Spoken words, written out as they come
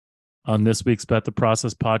On this week's Bet the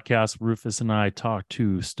Process podcast, Rufus and I talk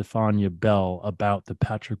to Stefania Bell about the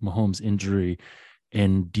Patrick Mahomes injury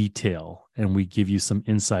in detail, and we give you some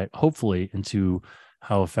insight, hopefully, into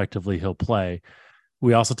how effectively he'll play.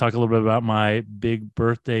 We also talk a little bit about my big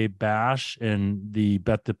birthday bash and the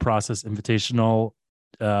Bet the Process Invitational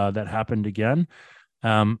that happened again.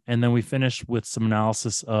 And then we finish with some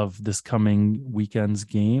analysis of this coming weekend's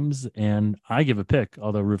games, and I give a pick,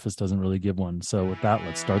 although Rufus doesn't really give one. So with that,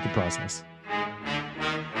 let's start the process.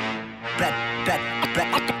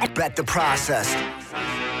 Bet the process.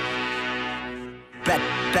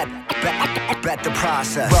 Bet the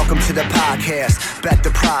process. Welcome to the podcast, Bet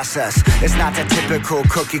the Process. It's not that typical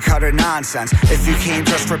cookie cutter nonsense. If you came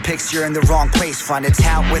just for picks, you're in the wrong place. Find a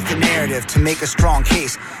tout with the narrative to make a strong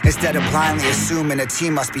case. Instead of blindly assuming a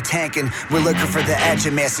team must be tanking, we're looking for the edge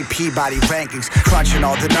in Massey Peabody rankings. Crunching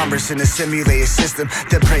all the numbers in a simulated system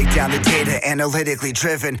that break down the data analytically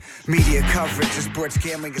driven. Media coverage of sports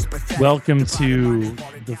gambling is pathetic. Welcome to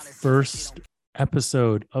the first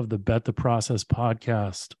episode of the Bet the Process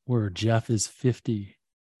podcast, where Jeff is 50.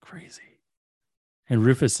 Crazy. And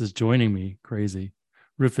Rufus is joining me. Crazy.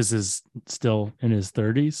 Rufus is still in his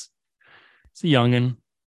 30s. He's a youngin',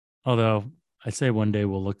 although I say one day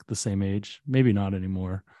we'll look the same age. Maybe not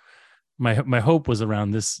anymore. My hope was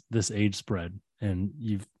around this age spread, and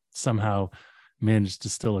you've somehow managed to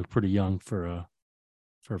still look pretty young for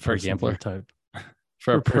a gambler type.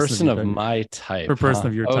 For a person of my type. For a person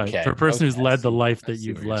of your type. For a person who's led the life that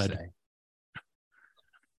you've led. Saying.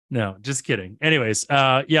 No, just kidding. Anyways,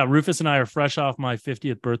 Rufus and I are fresh off my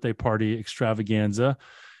 50th birthday party extravaganza,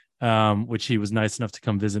 which he was nice enough to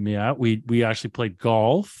come visit me at. We actually played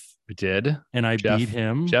golf. We did. And I beat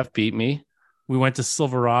him. Jeff beat me. We went to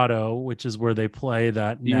Silverado, which is where they play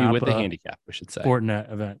that Beat me with the handicap, we should say. Fortinet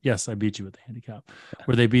event. Yes, I beat you with the handicap. Yeah.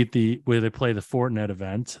 Where they play the Fortinet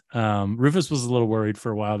event. Rufus was a little worried for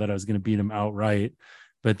a while that I was going to beat him outright,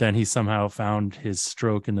 but then he somehow found his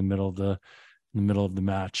stroke in the middle of the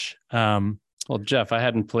match. Well, Jeff, I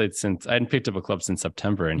hadn't picked up a club since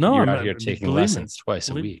September, and you're out here taking lessons twice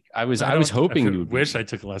a week. I was hoping you would. Wish I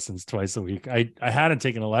took lessons twice a week. I hadn't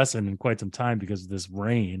taken a lesson in quite some time because of this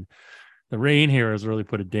rain. The rain here has really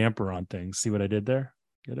put a damper on things. See what I did there?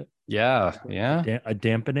 Get it? Yeah. A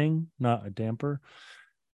dampening, not a damper.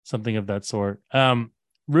 Something of that sort.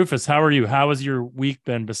 Rufus, how are you? How has your week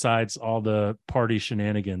been besides all the party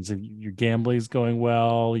shenanigans? Your gambling's going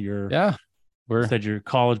well. You said your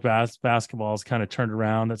college basketball is kind of turned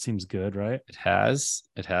around. That seems good, right? It has.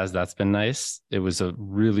 That's been nice. It was a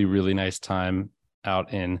really, really nice time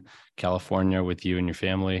out in California with you and your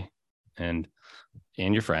family and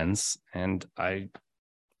your friends. And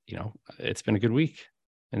it's been a good week.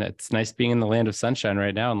 And it's nice being in the land of sunshine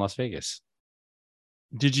right now in Las Vegas.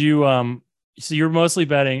 Did you, so you're mostly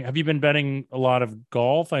betting, have you been betting a lot of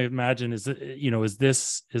golf? I imagine, is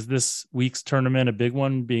this week's tournament a big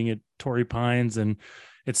one, being at Torrey Pines? And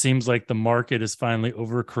it seems like the market is finally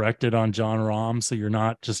overcorrected on Jon Rahm. So you're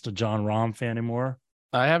not just a Jon Rahm fan anymore.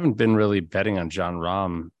 I haven't been really betting on Jon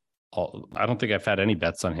Rahm. I don't think I've had any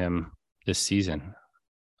bets on him this season.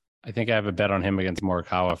 I think I have a bet on him against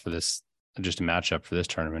Morikawa for this, just a matchup for this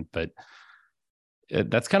tournament, but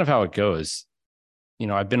that's kind of how it goes.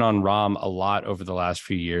 I've been on Rahm a lot over the last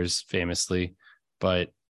few years, famously,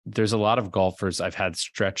 but there's a lot of golfers I've had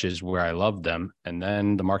stretches where I love them, and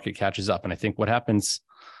then the market catches up. And I think what happens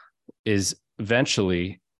is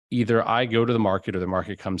eventually either I go to the market or the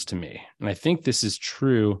market comes to me. And I think this is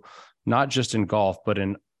true, not just in golf, but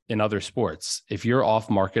in other sports. If you're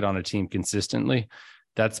off market on a team consistently,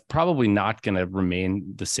 that's probably not going to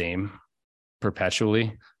remain the same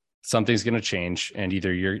perpetually. Something's going to change, and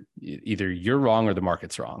either you're wrong or the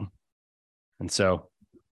market's wrong. And so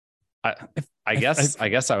I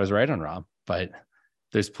guess I was right on Rahm, but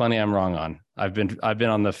there's plenty I'm wrong on. I've been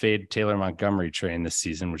on the fade Taylor Montgomery train this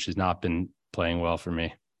season, which has not been playing well for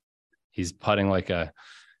me. He's putting like the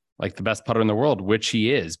best putter in the world, which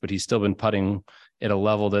he is, but he's still been putting at a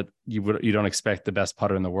level that you don't expect the best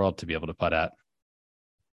putter in the world to be able to putt at.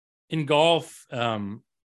 In golf, in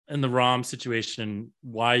the Rahm situation,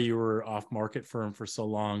 why you were off market for him for so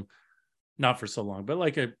long, not for so long, but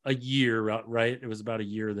like a year, right? It was about a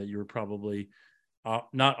year that you were probably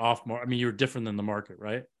not off market. I mean, you were different than the market,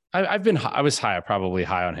 right? I was probably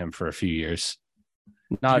high on him for a few years.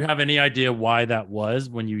 Do you have any idea why that was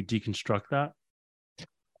when you deconstruct that?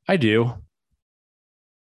 I do.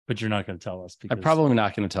 But you're not going to tell us. I'm probably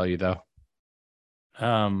not going to tell you, though.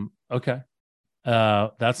 Okay.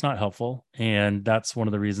 That's not helpful. And that's one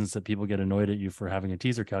of the reasons that people get annoyed at you for having a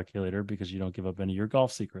teaser calculator, because you don't give up any of your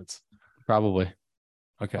golf secrets. Probably.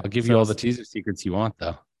 Okay. I'll give you all the teaser secrets you want,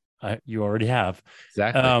 though. You already have.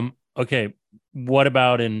 Exactly. Okay. What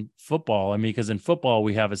about in football? I mean, because in football,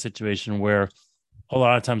 we have a situation where a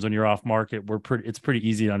lot of times when you're off market, it's pretty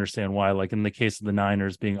easy to understand why. Like in the case of the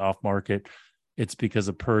Niners being off market, it's because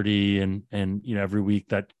of Purdy and every week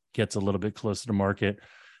that gets a little bit closer to market.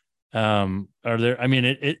 Are there, I mean,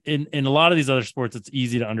 in a lot of these other sports, it's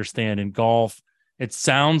easy to understand. In golf, it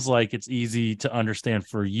sounds like it's easy to understand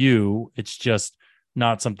for you. It's just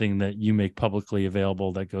not something that you make publicly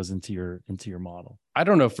available that goes into your model. I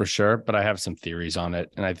don't know for sure, but I have some theories on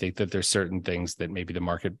it. And I think that there's certain things that maybe the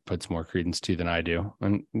market puts more credence to than I do.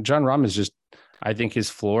 And Jon Rahm is just, I think his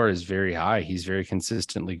floor is very high. He's very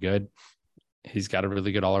consistently good. He's got a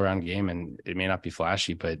really good all around game, and it may not be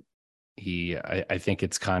flashy, but I think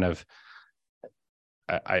it's kind of,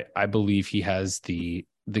 I believe he has the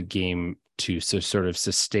game to sort of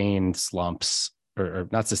sustain slumps or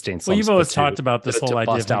not sustain slumps. Well, you've always talked about this whole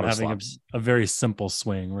idea of him having a very simple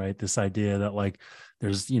swing, right? This idea that like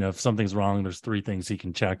there's, if something's wrong, there's 3 things he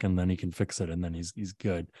can check and then he can fix it and then he's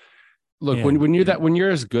good. Look, and, when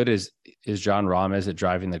you're as good as Jon Rahm is at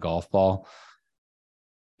driving the golf ball,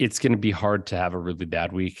 it's going to be hard to have a really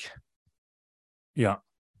bad week. Yeah.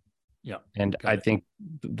 And I think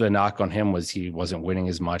the knock on him was he wasn't winning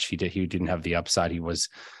as much. He didn't have the upside. He was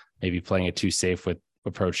maybe playing it too safe with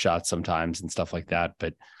approach shots sometimes and stuff like that.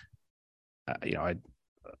 But, I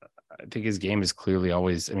think his game is clearly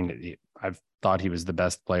always, I mean, I've thought he was the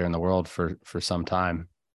best player in the world for some time.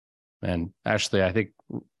 And actually, I think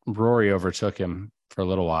Rory overtook him for a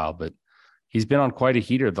little while, but he's been on quite a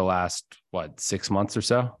heater the last, 6 months or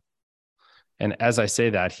so. And as I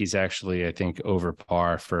say that, he's actually, I think,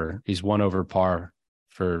 he's 1 over par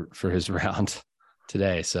for his round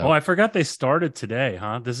today. So, I forgot they started today,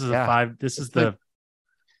 huh? This is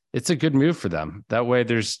it's a good move for them. That way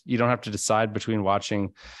you don't have to decide between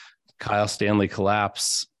watching Kyle Stanley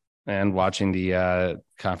collapse and watching the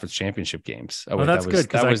conference championship games. That's good.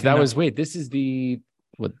 This is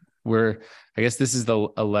I guess this is the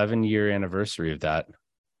 11-year anniversary of that.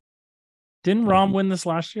 Didn't Rahm win this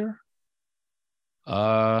last year?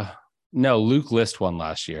 No, Luke List won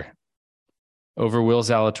last year over Will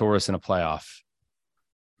Zalatoris in a playoff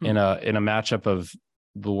in a matchup of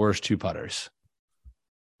the worst 2 putters.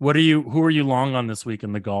 Who are you long on this week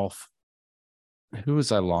in the golf? Who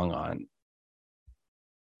was I long on?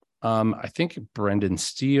 I think Brendan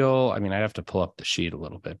Steele. I mean, I'd have to pull up the sheet a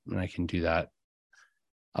little bit, and I can do that.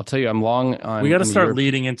 I'll tell you, I'm long on. We got to start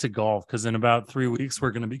leading into golf because in about 3 weeks,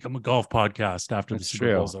 we're going to become a golf podcast after the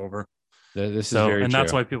Super Bowl's over. This is very true.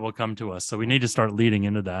 That's why people come to us. So we need to start leading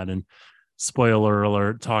into that. And spoiler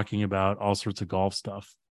alert, talking about all sorts of golf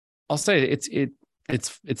stuff. I'll say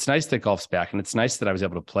it's nice that golf's back, and it's nice that I was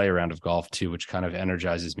able to play a round of golf too, which kind of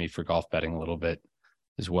energizes me for golf betting a little bit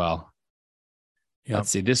as well. Yep.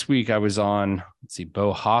 Let's see. This week I was on.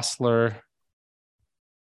 Bo Hostler.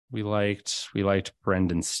 We liked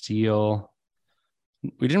Brendan Steele.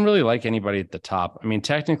 We didn't really like anybody at the top. I mean,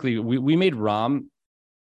 technically, we made Rahm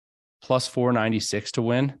plus 496 to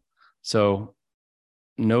win, so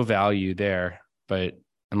no value there. But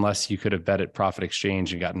unless you could have bet at Profit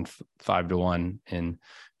Exchange and gotten 5-1 in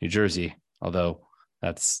New Jersey, although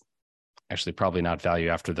that's actually probably not value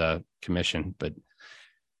after the commission. But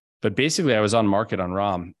basically, I was on market on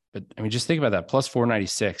Rahm. But I mean, just think about that, plus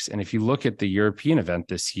 496. And if you look at the European event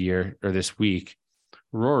this year or this week,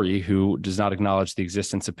 Rory, who does not acknowledge the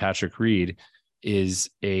existence of Patrick Reed,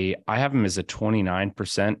 I have him as a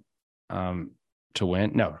 29% to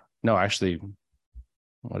win. No, actually,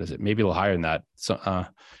 what is it? Maybe a little higher than that. So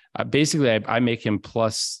basically, I make him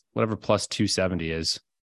plus 270 is,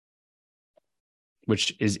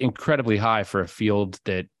 which is incredibly high for a field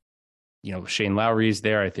that, Shane Lowry's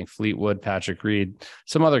there. I think Fleetwood, Patrick Reed,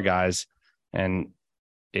 some other guys. And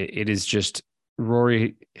it is just,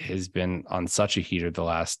 Rory has been on such a heater the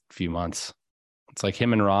last few months. It's like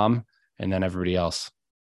him and Rahm and then everybody else.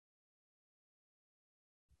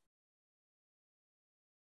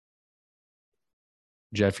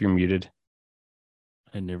 Jeff, you're muted.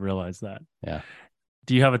 I didn't realize that. Yeah.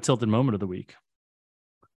 Do you have a tilted moment of the week?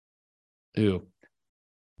 Ooh.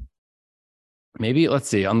 Maybe, let's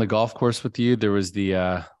see, on the golf course with you, there was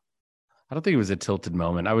I don't think it was a tilted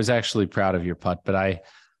moment. I was actually proud of your putt, but I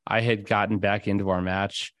had gotten back into our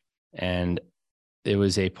match and it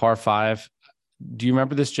was a par 5. Do you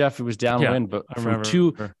remember this, Jeff? It was downwind, but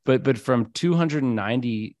from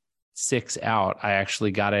 296 out, I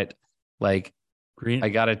actually got it green. I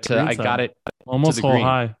got it almost to the hole green.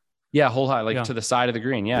 High. Yeah, hole high, to the side of the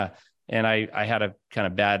green. Yeah. And I had a kind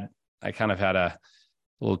of had a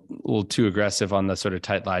little too aggressive on the sort of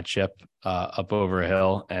tight lie chip up over a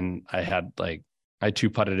hill. And I had I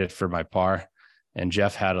 2-putted it for my par, and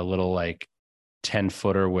Jeff had a little like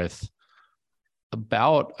 10-footer with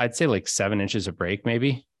about, I'd say like 7 inches of break,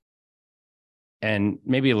 maybe. And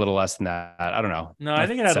maybe a little less than that. I don't know. No, I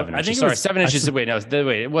think it had 7 inches. I think Sorry, it was 7 inches. Wait,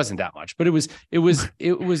 it wasn't that much, but it was.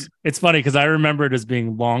 It's funny because I remember it as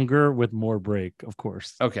being longer with more break, of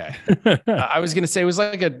course. Okay. I was going to say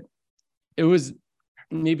it was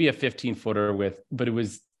maybe a 15-footer but it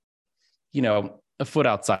was, a foot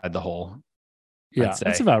outside the hole. Yeah,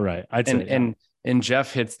 that's about right. And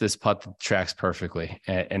Jeff hits this putt that tracks perfectly,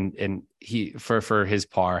 and he for his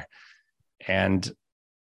par, and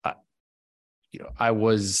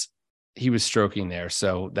he was stroking there,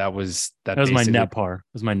 so that was my net par.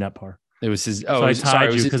 It was my net par. It was his. Oh, so I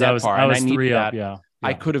tied you because I was 3 up. Yeah.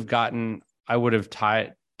 I could have I would have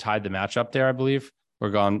tied the match up there, I believe,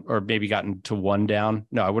 or maybe gotten to 1 down.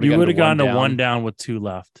 No, I would have. You would have gotten to 1 down with 2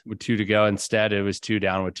 left, with 2 to go. Instead, it was 2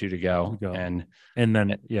 down with 2 to go, and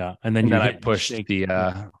then I pushed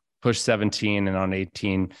pushed 17, and on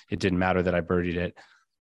 18, it didn't matter that I birdied it.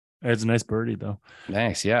 It's a nice birdie though.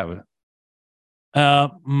 Thanks. Yeah.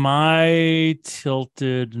 My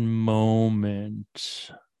tilted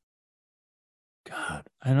moment. God,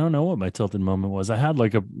 I don't know what my tilted moment was. I had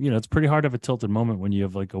like it's pretty hard to have a tilted moment when you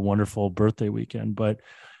have like a wonderful birthday weekend, but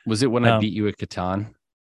was it when I beat you at Catan?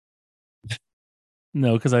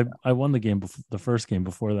 No, because I won the game the first game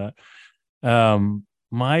before that.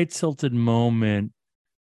 My tilted moment,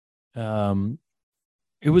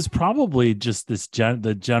 it was probably just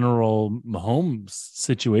the general Mahomes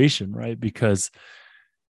situation, right? Because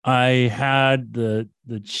I had the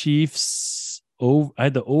Chiefs over. I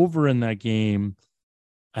had the over in that game.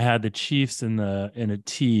 I had the Chiefs in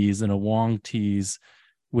a Wong tease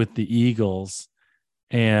with the Eagles,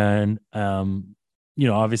 and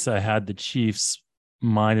obviously I had the Chiefs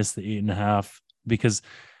minus the 8.5 because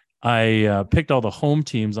I picked all the home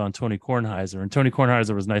teams on Tony Kornheiser, and Tony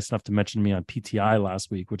Kornheiser was nice enough to mention me on PTI last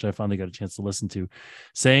week, which I finally got a chance to listen to,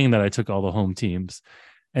 saying that I took all the home teams.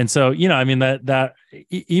 And so, that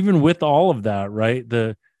even with all of that, right,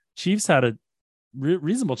 the Chiefs had a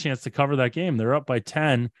reasonable chance to cover that game. They're up by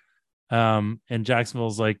 10. And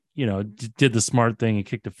Jacksonville's did the smart thing and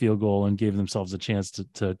kicked a field goal and gave themselves a chance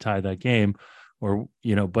to tie that game,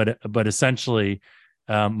 but essentially,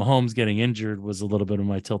 Mahomes getting injured was a little bit of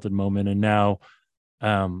my tilted moment. And now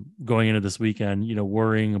going into this weekend,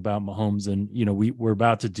 worrying about Mahomes, and, we're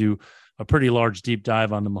about to do a pretty large deep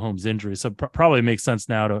dive on the Mahomes injury. So probably makes sense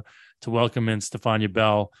now to welcome in Stephania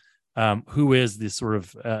Bell, who is the sort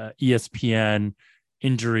of ESPN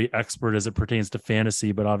injury expert as it pertains to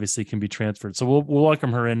fantasy, but obviously can be transferred. So we'll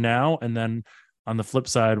welcome her in now. And then on the flip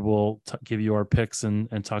side, we'll give you our picks and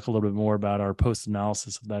talk a little bit more about our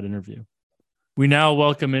post-analysis of that interview. We now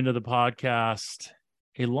welcome into the podcast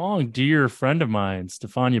a long, dear friend of mine,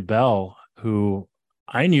 Stephania Bell, who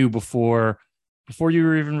I knew before you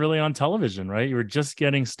were even really on television, right? You were just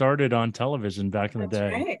getting started on television back in the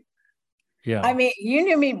day. Right. Yeah. I mean, you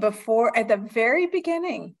knew me before at the very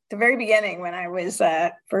beginning when I was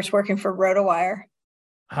first working for RotoWire.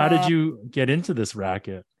 How did you get into this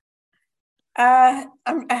racket?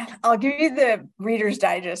 I'll give you the Reader's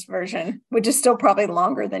Digest version, which is still probably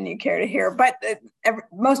longer than you care to hear. But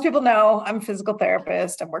most people know I'm a physical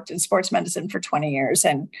therapist. I've worked in sports medicine for 20 years.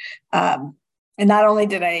 And not only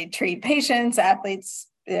did I treat patients, athletes,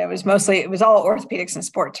 it was all orthopedics and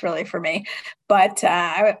sports really for me, but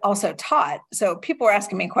I also taught. So people were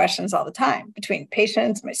asking me questions all the time between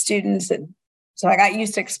patients, my students. And so I got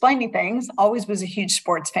used to explaining things, always was a huge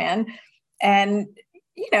sports fan. And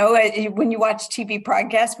when you watch TV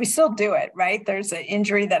broadcasts, we still do it, right? There's an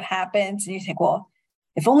injury that happens and you think, well,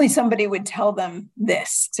 if only somebody would tell them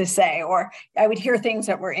this to say, or I would hear things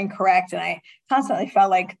that were incorrect. And I constantly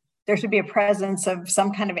felt like there should be a presence of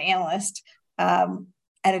some kind of analyst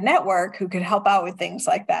at a network who could help out with things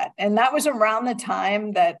like that. And that was around the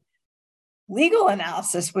time that legal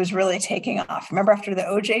analysis was really taking off. Remember after the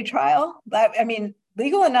OJ trial?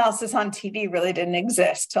 Legal analysis on TV really didn't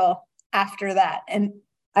exist till after that. And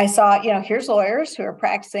I saw, here's lawyers who are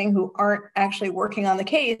practicing who aren't actually working on the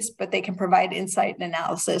case, but they can provide insight and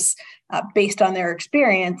analysis based on their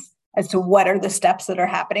experience as to what are the steps that are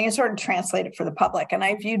happening and sort of translate it for the public. And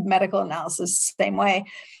I viewed medical analysis the same way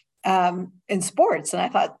in sports. And I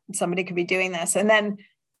thought somebody could be doing this. And then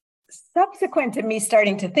subsequent to me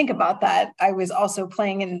starting to think about that, I was also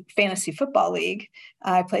playing in fantasy football league.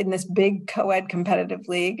 I played in this big co-ed competitive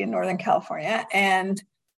league in Northern California. And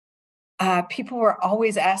people were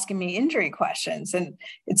always asking me injury questions. And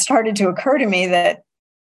it started to occur to me that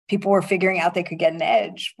people were figuring out they could get an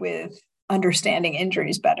edge with understanding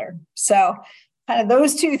injuries better. So kind of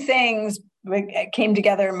those two things came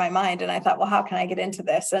together in my mind, and I thought, well, how can I get into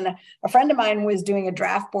this? And a friend of mine was doing a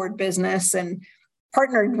draft board business and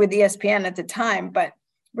partnered with ESPN at the time, but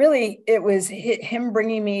really it was him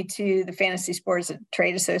bringing me to the Fantasy Sports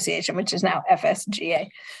Trade Association, which is now FSGA,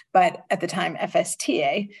 but at the time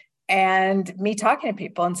FSTA, and me talking to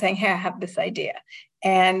people and saying, hey, I have this idea.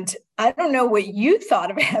 And I don't know what you thought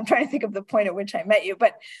of it. I'm trying to think of the point at which I met you,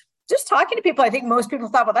 but just talking to people, I think most people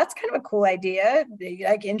thought, well, that's kind of a cool idea.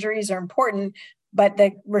 Like, injuries are important. But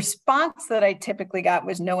the response that I typically got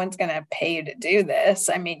was, no one's going to pay you to do this.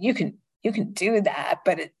 I mean, you can do that,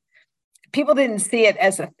 but people didn't see it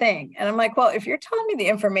as a thing. And I'm like, well, if you're telling me the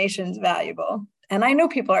information is valuable, and I know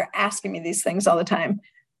people are asking me these things all the time,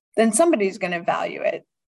 then somebody's going to value it.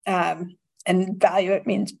 And value it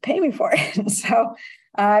means pay me for it. And so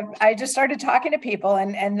I just started talking to people,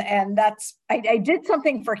 and that's, I did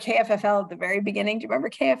something for KFFL at the very beginning. Do you remember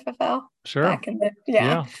KFFL? Sure.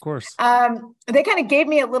 Yeah, of course. They kind of gave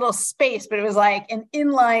me a little space, but it was like an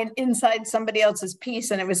inline inside somebody else's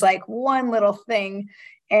piece. And it was like one little thing.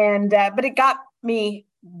 And, but it got me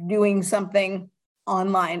doing something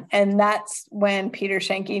online. And that's when Peter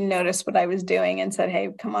Schenke noticed what I was doing and said, hey,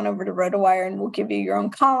 come on over to RotoWire and we'll give you your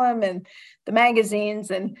own column and the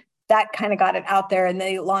magazines. And that kind of got it out there. And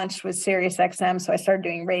they launched with SiriusXM. So I started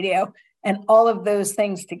doing radio, and all of those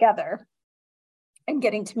things together and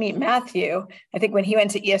getting to meet Matthew. I think when he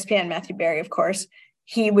went to ESPN, Matthew Berry, of course,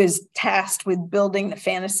 he was tasked with building the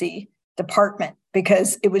fantasy department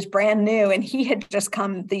because it was brand new, and he had just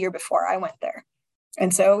come the year before I went there.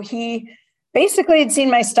 And so he basically had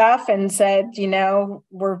seen my stuff and said,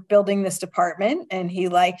 we're building this department. And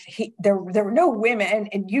there were no women.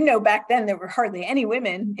 And back then there were hardly any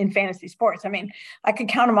women in fantasy sports. I mean, I could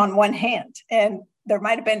count them on one hand, and there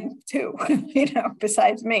might've been two,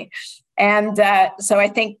 besides me. And so I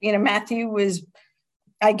think, Matthew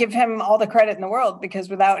I give him all the credit in the world, because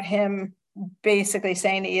without him basically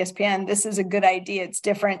saying to ESPN, this is a good idea, it's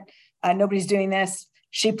different, nobody's doing this,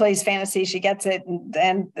 she plays fantasy, she gets it,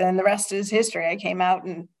 and the rest is history. I came out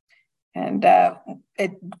and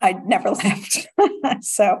I never left.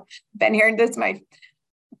 So been here, and this is my,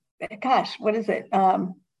 what is it?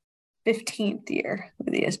 15th year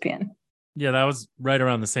with ESPN. Yeah, that was right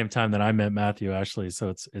around the same time that I met Matthew, actually.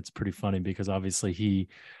 So it's pretty funny, because obviously he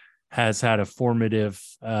has had a formative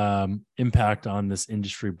impact on this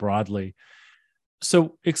industry broadly.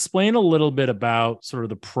 So explain a little bit about sort of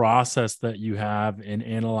the process that you have in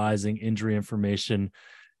analyzing injury information.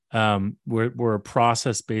 We're a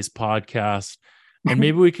process-based podcast, and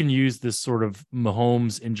maybe we can use this sort of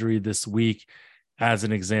Mahomes injury this week as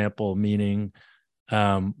an example, meaning,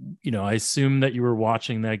 I assume that you were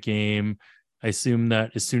watching that game. I assume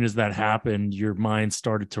that as soon as that happened, your mind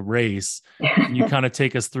started to race. Can you kind of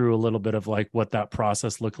take us through a little bit of like what that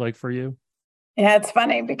process looked like for you? Yeah, it's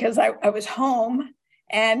funny because I was home,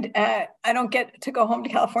 and I don't get to go home to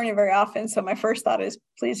California very often. So my first thought is,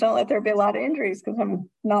 please don't let there be a lot of injuries, because I'm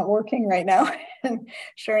not working right now. And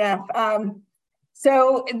sure enough.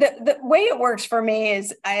 So the way it works for me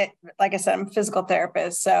is, like I said, I'm a physical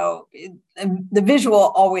therapist. So the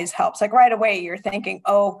visual always helps. Like right away, you're thinking,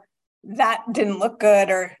 oh, that didn't look good,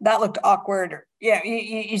 or that looked awkward, or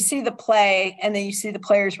you see the play, and then you see the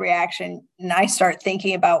player's reaction, and I start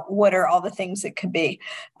thinking about what are all the things it could be.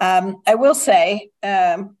 I will say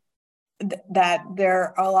that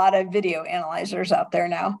there are a lot of video analyzers out there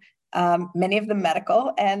now, many of them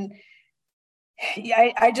medical, and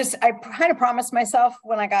I kind of promised myself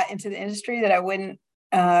when I got into the industry that I wouldn't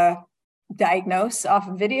diagnose off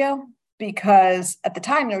of video, because at the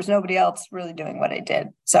time there was nobody else really doing what I did.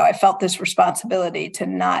 So I felt this responsibility to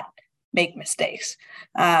not make mistakes.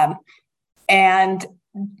 And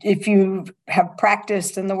if you have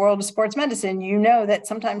practiced in the world of sports medicine, you know that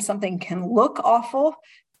sometimes something can look awful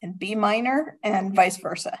and be minor, and vice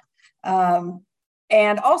versa.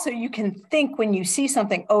 And also you can think when you see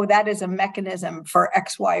something, oh, that is a mechanism for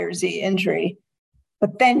X, Y, or Z injury.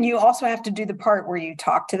 But then you also have to do the part where you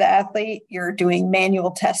talk to the athlete, you're doing manual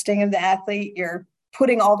testing of the athlete, you're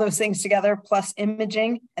putting all those things together plus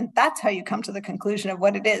imaging. And that's how you come to the conclusion of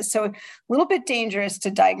what it is. So a little bit dangerous to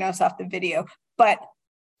diagnose off the video, but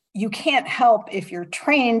you can't help if you're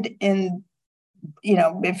trained in,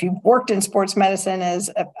 if you've worked in sports medicine as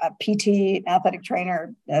a PT, athletic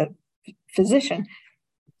trainer, a physician,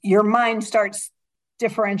 your mind starts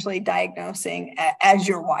differentially diagnosing as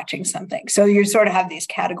you're watching something. So you sort of have these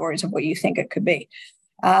categories of what you think it could be.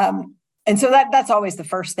 And so that's always the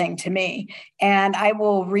first thing to me. And I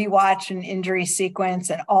will rewatch an injury sequence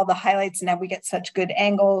and all the highlights. Now we get such good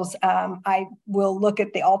angles. I will look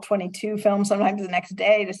at the all 22 film sometimes the next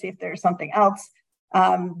day to see if there's something else.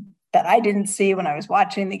 that I didn't see when I was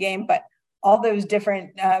watching the game, but all those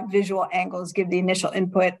different visual angles give the initial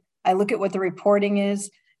input. I look at what the reporting is.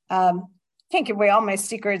 Can't give away all my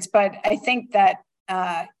secrets, but I think that,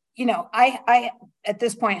 I at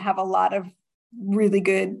this point have a lot of really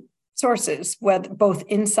good sources, whether both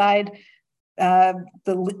inside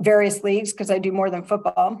the various leagues, because I do more than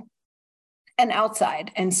football, and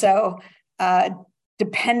outside. And so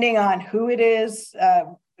depending on who it is,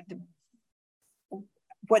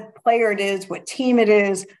 what player it is, what team it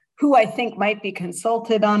is, who I think might be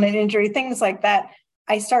consulted on an injury, things like that,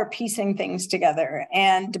 I start piecing things together.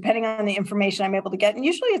 And depending on the information I'm able to get, and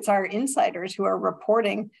usually it's our insiders who are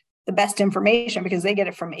reporting the best information because they get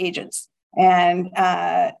it from agents. And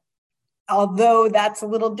although that's a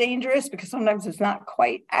little dangerous because sometimes it's not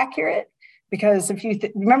quite accurate, because if you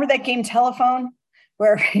remember that game Telephone,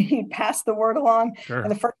 where he passed the word along, Sure. And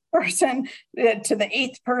the first person to the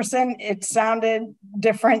eighth person, it sounded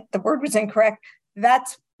different. The word was incorrect.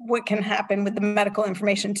 That's what can happen with the medical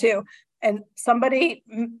information too. And somebody,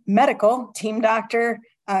 medical, team doctor,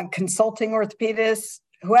 consulting orthopedist,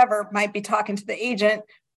 whoever might be talking to the agent.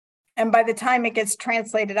 And by the time it gets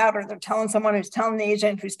translated out, or they're telling someone who's telling the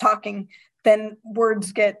agent who's talking, then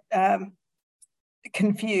words get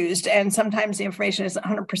confused. And sometimes the information isn't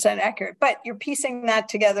 100% accurate, but you're piecing that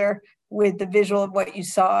together with the visual of what you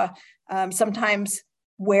saw. Sometimes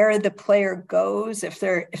where the player goes, if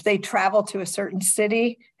they travel to a certain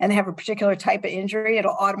city and they have a particular type of injury,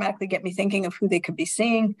 it'll automatically get me thinking of who they could be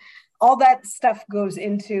seeing. All that stuff goes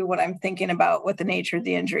into what I'm thinking about, what the nature of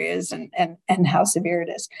the injury is and how severe it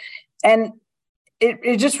is. And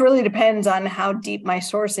it just really depends on how deep my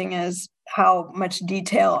sourcing is, how much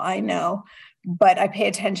detail I know. But I pay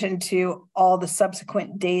attention to all the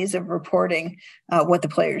subsequent days of reporting, what the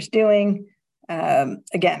player's doing,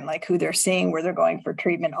 again, like who they're seeing, where they're going for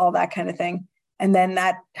treatment, all that kind of thing. And then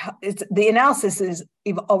the analysis is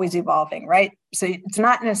always evolving, right? So it's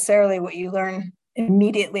not necessarily what you learn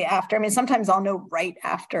immediately after. I mean, sometimes I'll know right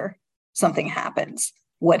after something happens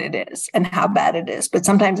what it is and how bad it is, but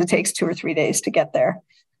sometimes it takes 2 or 3 days to get there.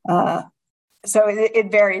 So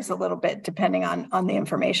it varies a little bit depending on the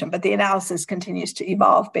information, but the analysis continues to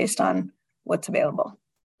evolve based on what's available.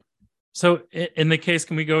 So in the case,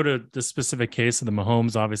 can we go to the specific case of the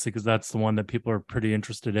Mahomes, obviously, because that's the one that people are pretty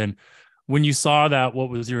interested in. When you saw that, what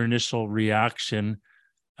was your initial reaction?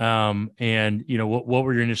 And, what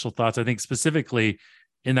were your initial thoughts? I think specifically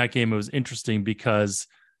in that game, it was interesting because,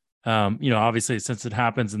 obviously since it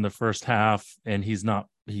happens in the first half and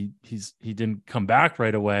he didn't come back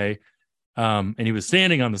right away. And he was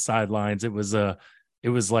standing on the sidelines. It was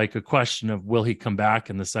like a question of, will he come back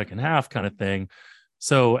in the second half kind of thing.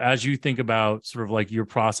 So as you think about sort of like your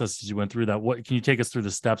process as you went through that, what can you take us through the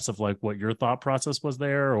steps of like what your thought process was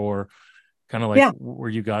there, or kind of like where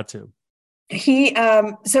you got to?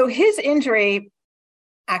 So his injury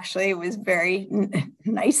actually was very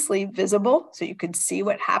nicely visible. So you could see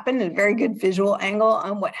what happened, a very good visual angle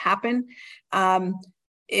on what happened.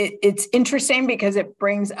 It's interesting because it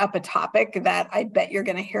brings up a topic that I bet you're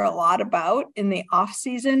going to hear a lot about in the off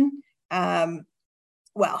season.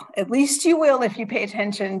 Well, at least you will if you pay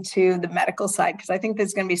attention to the medical side, because I think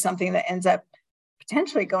there's going to be something that ends up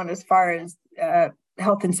potentially going as far as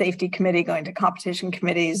health and safety committee, going to competition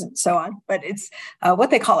committees and so on. But it's what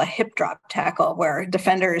they call a hip drop tackle, where a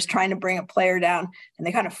defender is trying to bring a player down and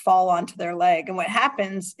they kind of fall onto their leg. And what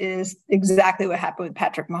happens is exactly what happened with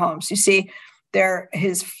Patrick Mahomes. You see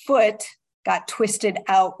his foot got twisted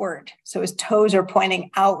outward. So his toes are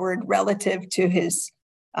pointing outward relative to his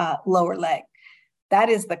lower leg. That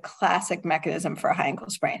is the classic mechanism for a high ankle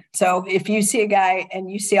sprain. So if you see a guy and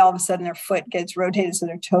you see all of a sudden their foot gets rotated so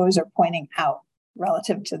their toes are pointing out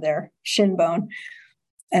relative to their shin bone,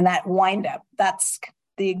 and that wind up, that's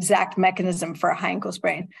the exact mechanism for a high ankle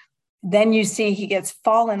sprain. Then you see he gets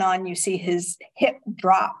fallen on, you see his hip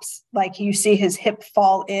drops, like you see his hip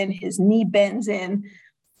fall in, his knee bends in.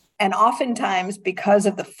 And oftentimes, because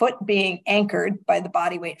of the foot being anchored by the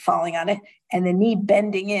body weight falling on it and the knee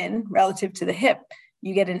bending in relative to the hip,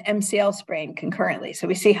 you get an MCL sprain concurrently. So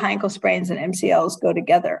we see high ankle sprains and MCLs go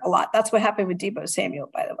together a lot. That's what happened with Deebo Samuel,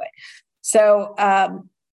 by the way. So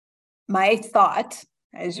my thought,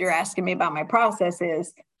 as you're asking me about my process,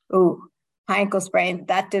 is, high ankle sprain,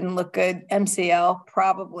 that didn't look good. MCL,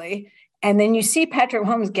 probably. And then you see Patrick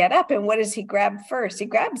Mahomes get up, and what does he grab first? He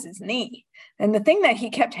grabs his knee. And the thing that he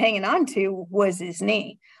kept hanging on to was his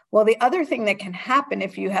knee. Well, the other thing that can happen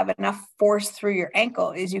if you have enough force through your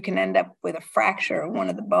ankle is you can end up with a fracture of one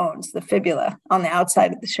of the bones, the fibula on the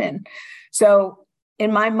outside of the shin. So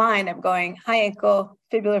in my mind, I'm going high ankle,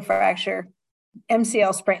 fibular fracture,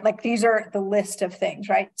 MCL sprain, like these are the list of things,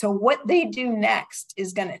 right? So what they do next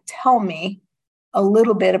is going to tell me a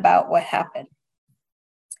little bit about what happened.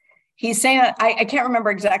 He's saying, I can't remember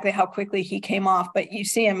exactly how quickly he came off, but you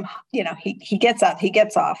see him, he gets up, he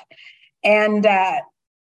gets off. And I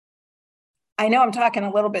know I'm talking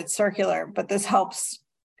a little bit circular, but this helps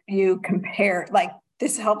you compare, like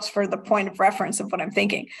this helps for the point of reference of what I'm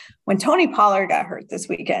thinking. When Tony Pollard got hurt this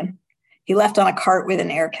weekend, he left on a cart with an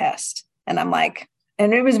air cast. And I'm like,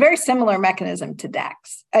 and it was a very similar mechanism to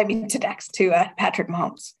Patrick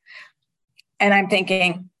Mahomes. And I'm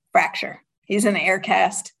thinking fracture. He's in an air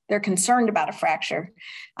cast. They're concerned about a fracture.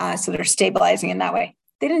 So they're stabilizing in that way.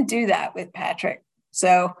 They didn't do that with Patrick.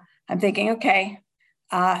 So I'm thinking, okay,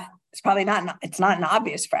 it's probably it's not an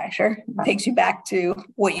obvious fracture. It takes you back to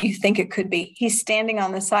what you think it could be. He's standing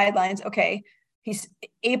on the sidelines. Okay. He's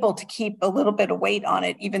able to keep a little bit of weight on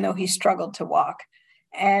it, even though he struggled to walk,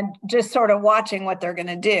 and just sort of watching what they're going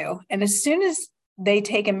to do. And as soon as they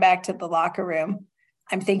take him back to the locker room,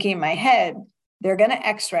 I'm thinking in my head, they're going to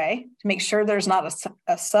x-ray to make sure there's not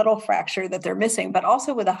a subtle fracture that they're missing, but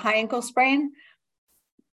also with a high ankle sprain,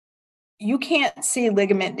 you can't see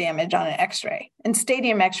ligament damage on an x-ray. And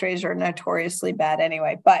stadium x-rays are notoriously bad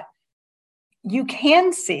anyway, but you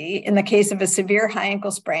can see in the case of a severe high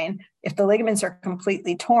ankle sprain, if the ligaments are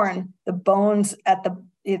completely torn, the bones at the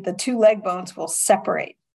two leg bones will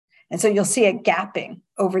separate. And so you'll see a gapping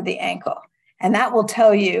over the ankle. And that will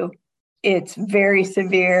tell you it's very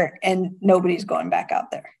severe and nobody's going back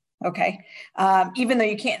out there. Okay. Even though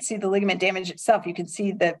you can't see the ligament damage itself, you can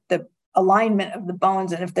see the alignment of the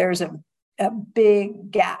bones. And if there's a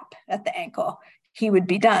big gap at the ankle, he would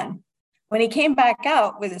be done. When he came back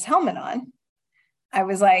out with his helmet on, I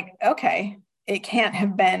was like, okay, it can't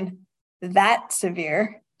have been that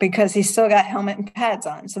severe because he's still got helmet and pads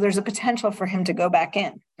on. So there's a potential for him to go back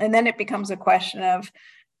in. And then it becomes a question of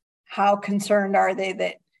how concerned are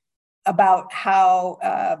they about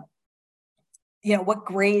how, what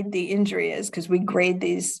grade the injury is, because we grade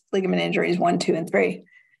these ligament injuries 1, 2, and 3.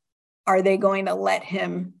 Are they going to let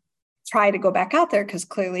him try to go back out there? Because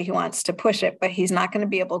clearly he wants to push it, but he's not going to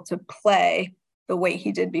be able to play the way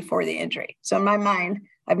he did before the injury. So in my mind,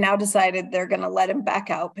 I've now decided they're going to let him back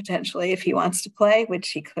out potentially if he wants to play, which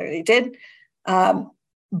he clearly did.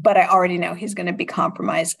 But I already know he's going to be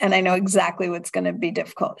compromised, and I know exactly what's going to be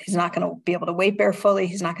difficult. He's not going to be able to weight bear fully.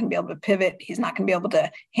 He's not going to be able to pivot. He's not going to be able to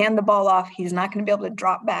hand the ball off. He's not going to be able to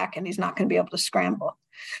drop back, and he's not going to be able to scramble.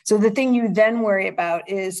 So the thing you then worry about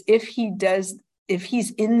is if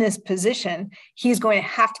he's in this position, he's going to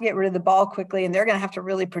have to get rid of the ball quickly, and they're going to have to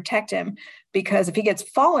really protect him, because if he gets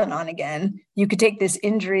fallen on again, you could take this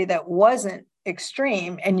injury that wasn't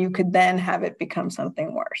extreme and you could then have it become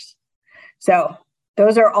something worse. So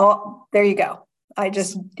those are all, there you go. I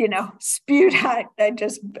just, spewed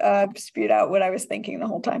out what I was thinking the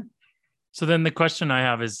whole time. So then the question I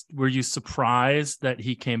have is, were you surprised that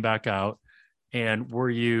he came back out? And were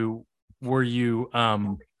you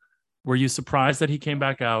surprised that he came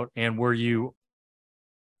back out? And were you,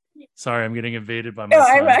 sorry, I'm getting invaded by my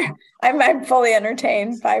son. I'm fully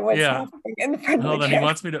entertained by what's happening in front of me. Hold on, he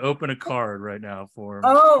wants me to open a card right now for him.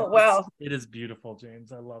 Oh, well. It is beautiful,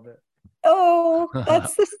 James. I love it. Oh,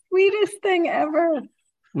 that's the sweetest thing ever.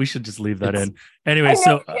 We should just leave that in. Anyway,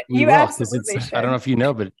 so we will, because I don't know if you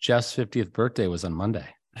know, but Jeff's 50th birthday was on Monday.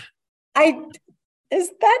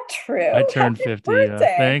 Is that true? I turned 50.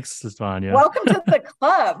 Thanks, Stefania. Welcome to the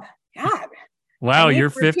club. God. Wow,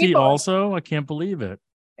 you're 50 also? I can't believe it.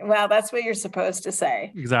 Well, that's what you're supposed to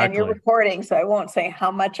say. Exactly. And you're recording, so I won't say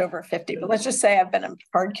how much over 50, but let's just say I've been a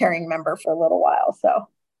card-carrying member for a little while. So,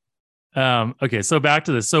 okay, so back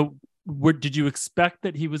to this. So, did you expect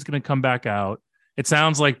that he was going to come back out? It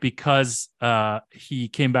sounds like because he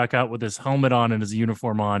came back out with his helmet on and his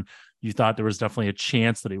uniform on, you thought there was definitely a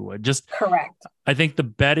chance that he would. Just correct. I think the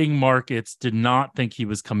betting markets did not think he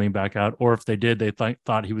was coming back out, or if they did, they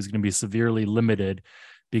thought he was going to be severely limited,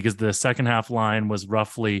 because the second half line was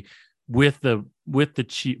roughly with the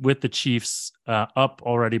Chiefs up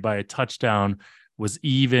already by a touchdown, was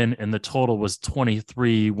even, and the total was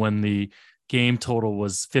 23 when the game total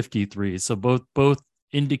was 53. So both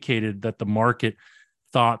indicated that the market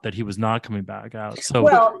thought that he was not coming back out. So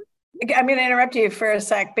well, I'm going to interrupt you for a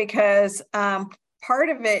sec, because part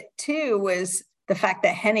of it too was the fact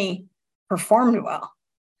that Henne performed well,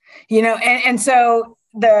 and so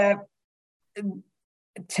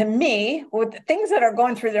to me, with the things that are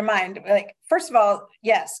going through their mind, like, first of all,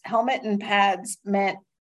 yes, helmet and pads meant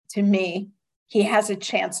to me he has a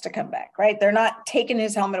chance to come back, right? They're not taking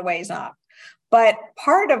his helmet away. He's not. But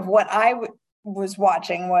part of what I was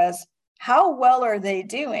watching was how well are they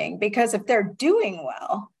doing? Because if they're doing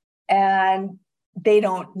well and they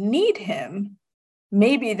don't need him,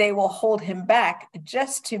 maybe they will hold him back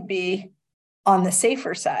just to be on the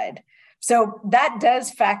safer side. So that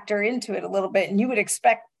does factor into it a little bit. And you would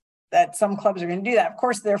expect that some clubs are going to do that. Of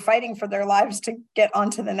course, they're fighting for their lives to get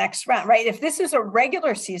onto the next round, right? If this is a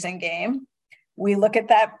regular season game, we look at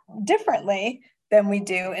that differently than we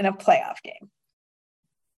do in a playoff game.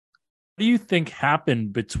 What do you think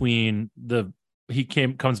happened between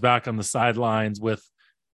comes back on the sidelines with,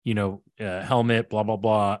 helmet, blah, blah,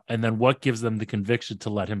 blah. And then what gives them the conviction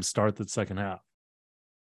to let him start the second half?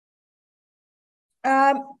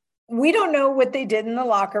 We don't know what they did in the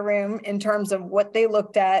locker room in terms of what they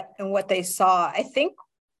looked at and what they saw. I think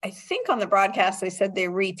on the broadcast, they said they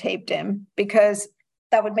retaped him because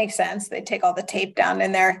that would make sense. They take all the tape down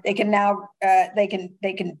in there. They can now, they can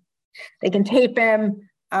tape him.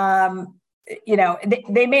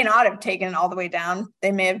 They may not have taken it all the way down.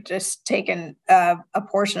 They may have just taken a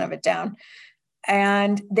portion of it down.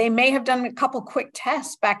 And they may have done a couple quick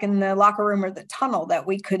tests back in the locker room or the tunnel that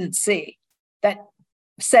we couldn't see that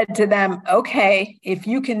said to them, okay, if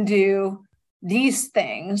you can do these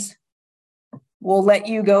things, we'll let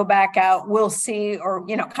you go back out. We'll see, or,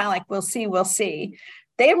 kind of like, we'll see.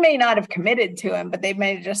 They may not have committed to him, but they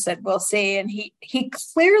may have just said, we'll see. And he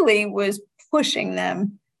clearly was pushing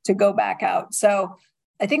them to go back out. So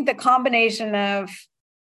I think the combination of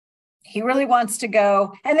he really wants to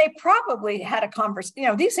go, and they probably had a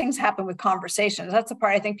conversation. These things happen with conversations. That's the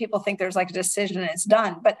part I think people think there's like a decision and it's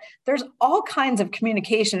done, but there's all kinds of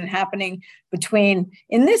communication happening between,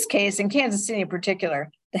 in this case, in Kansas City in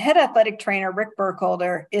particular, the head athletic trainer, Rick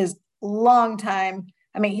Burkholder, is long time.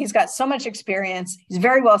 I mean, he's got so much experience. He's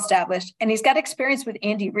very well established, and he's got experience with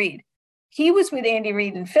Andy Reid. He was with Andy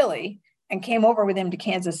Reid in Philly and came over with him to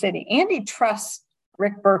Kansas City. Andy trusts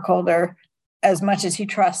Rick Burkholder as much as he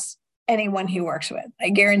trusts anyone he works with. I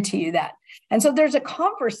guarantee you that. And so there's a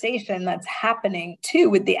conversation that's happening too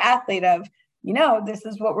with the athlete of, this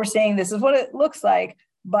is what we're seeing. This is what it looks like.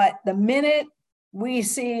 But the minute we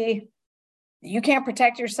see you can't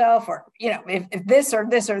protect yourself, or, if this or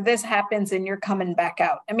this or this happens and you're coming back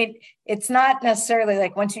out. I mean, it's not necessarily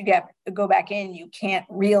like once you go back in, you can't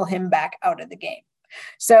reel him back out of the game.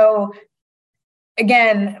 So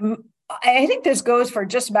again, I think this goes for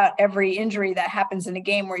just about every injury that happens in a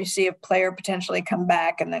game where you see a player potentially come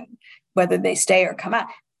back and then whether they stay or come out.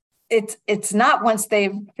 It's not once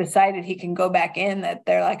they've decided he can go back in that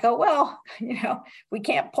they're like, oh, well, we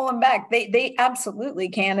can't pull him back. They absolutely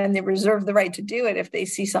can, and they reserve the right to do it if they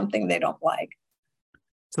see something they don't like.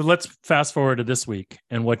 So let's fast forward to this week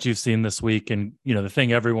and what you've seen this week. And, the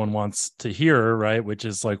thing everyone wants to hear, right, which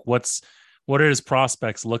is like, what do his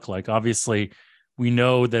prospects look like? Obviously, we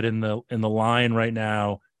know that in the line right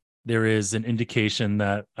now, there is an indication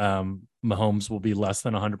that Mahomes will be less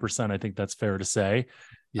than 100%. I think that's fair to say.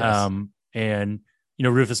 Yes. And,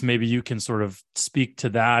 Rufus, maybe you can sort of speak to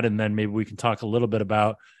that, and then maybe we can talk a little bit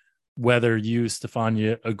about whether you,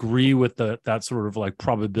 Stefania, agree with that sort of like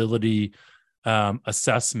probability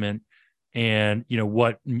assessment, and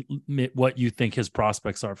what you think his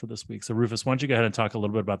prospects are for this week. So Rufus, why don't you go ahead and talk a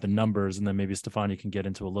little bit about the numbers, and then maybe Stefania can get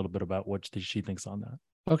into a little bit about what she thinks on that.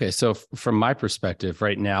 Okay, so from my perspective,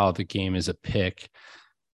 right now the game is a pick.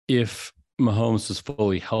 If Mahomes was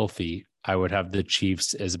fully healthy, I would have the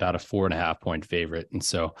Chiefs as about a 4.5 point favorite, and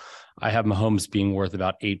so I have Mahomes being worth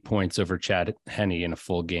about 8 points over Chad Henne in a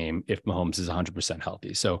full game if Mahomes is 100%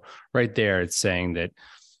 healthy. So right there, it's saying that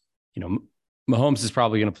Mahomes is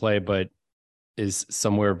probably going to play, but is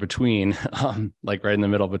somewhere between, like right in the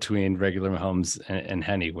middle between regular Mahomes and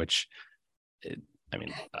Henne, which,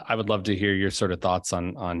 I would love to hear your sort of thoughts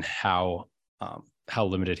on how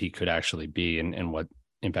limited he could actually be and what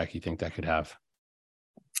impact you think that could have.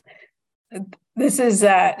 This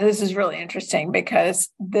is really interesting because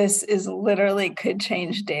this is literally could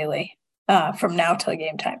change daily from now till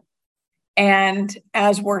game time. And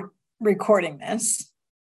as we're recording this,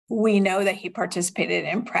 we know that he participated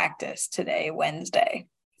in practice today, Wednesday,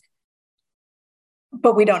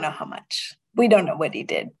 but we don't know how much. We don't know what he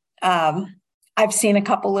did. I've seen a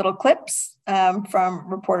couple little clips from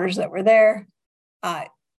reporters that were there.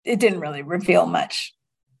 It didn't really reveal much.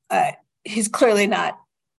 He's clearly not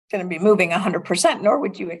going to be moving 100%, nor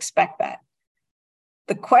would you expect that.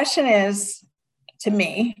 The question is, to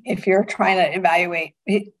me, if you're trying to evaluate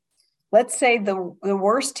it, let's say the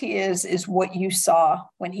worst he is what you saw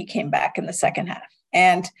when he came back in the second half.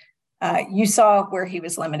 And you saw where he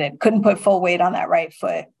was limited, couldn't put full weight on that right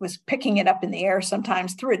foot, was picking it up in the air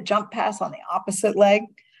sometimes, threw a jump pass on the opposite leg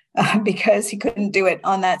because he couldn't do it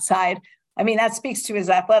on that side. I mean, that speaks to his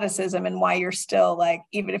athleticism and why you're still like,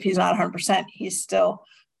 even if he's not 100%, he's still,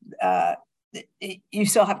 you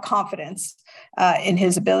still have confidence in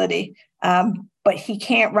his ability. But he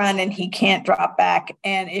can't run and he can't drop back.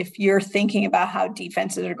 And if you're thinking about how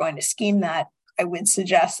defenses are going to scheme that, I would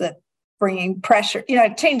suggest that bringing pressure,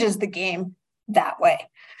 it changes the game that way.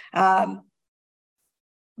 But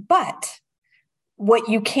what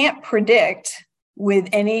you can't predict with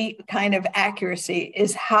any kind of accuracy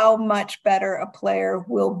is how much better a player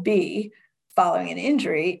will be following an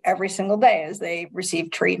injury every single day as they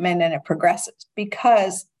receive treatment and it progresses.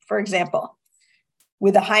 Because, for example,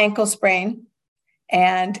 with a high ankle sprain,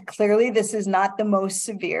 and clearly this is not the most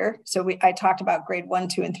severe. So I talked about grade 1,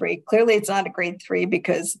 2, and 3. Clearly it's not a grade 3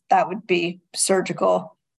 because that would be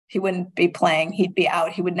surgical. He wouldn't be playing. He'd be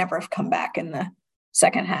out. He would never have come back in the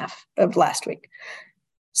second half of last week.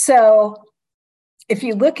 So if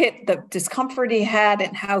you look at the discomfort he had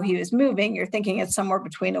and how he was moving, you're thinking it's somewhere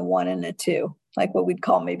between a 1 and a 2, like what we'd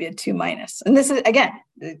call maybe a 2-. And this is, again,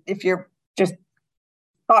 if you're just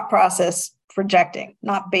thought process projecting,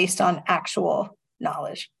 not based on actual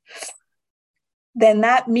knowledge, then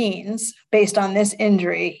that means based on this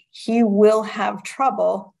injury, he will have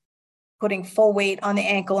trouble putting full weight on the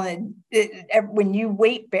ankle. And when you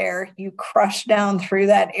weight bear, you crush down through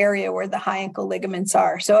that area where the high ankle ligaments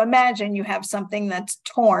are. So imagine you have something that's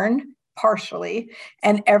torn partially,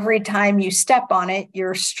 and every time you step on it,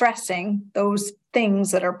 you're stressing those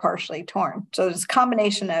things that are partially torn. So it's a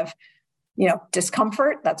combination of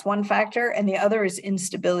discomfort, that's one factor, and the other is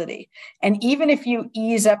instability. And even if you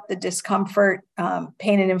ease up the discomfort,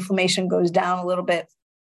 pain and inflammation goes down a little bit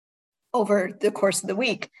over the course of the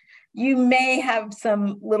week, you may have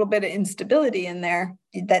some little bit of instability in there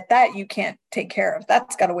that you can't take care of.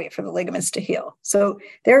 That's got to wait for the ligaments to heal. So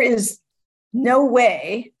there is no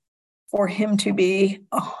way for him to be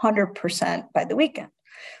 100% by the weekend.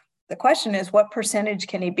 The question is, what percentage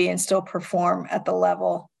can he be and still perform at the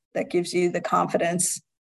level that gives you the confidence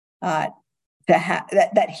that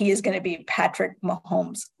he is going to be Patrick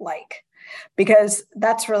Mahomes like? Because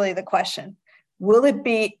that's really the question. Will it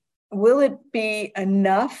be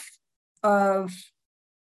enough will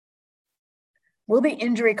the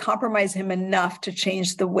injury compromise him enough to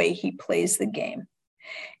change the way he plays the game?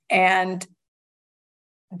 And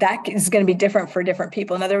that is going to be different for different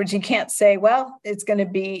people. In other words, you can't say, well, it's going to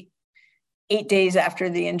be 8 days after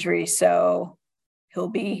the injury, so he'll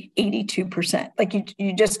be 82%. Like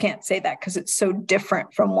you just can't say that because it's so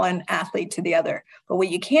different from one athlete to the other. But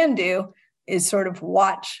what you can do is sort of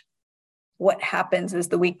watch what happens as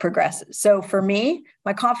the week progresses. So for me,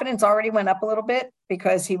 my confidence already went up a little bit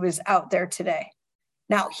because he was out there today.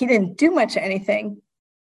 Now, he didn't do much of anything,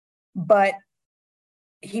 but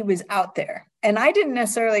he was out there. And I didn't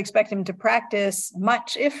necessarily expect him to practice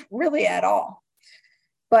much, if really at all.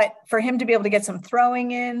 But for him to be able to get some throwing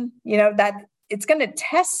in, that it's going to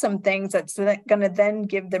test some things that's going to then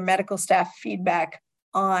give the medical staff feedback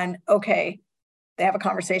on, okay, they have a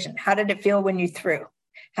conversation. How did it feel when you threw?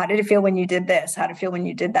 How did it feel when you did this? How did it feel when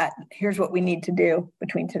you did that? Here's what we need to do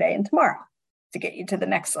between today and tomorrow to get you to the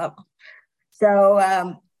next level. So,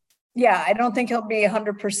 I don't think he'll be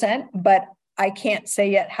 100%, but I can't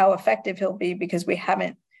say yet how effective he'll be because we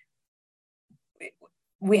haven't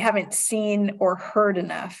seen or heard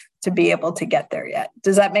enough to be able to get there yet.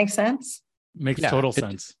 Does that make sense? Makes total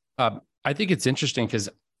sense. I think it's interesting because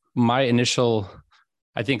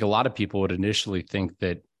I think a lot of people would initially think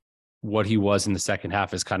that what he was in the second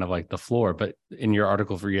half is kind of like the floor. But in your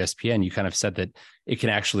article for ESPN, you kind of said that it can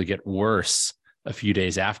actually get worse a few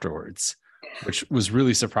days afterwards, which was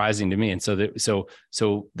really surprising to me. And so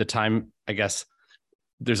the time, I guess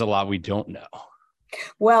there's a lot we don't know.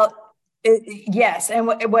 Well, yes. And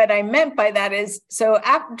what I meant by that is,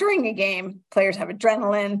 during a game, players have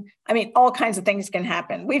adrenaline. I mean, all kinds of things can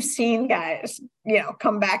happen. We've seen guys,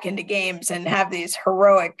 come back into games and have these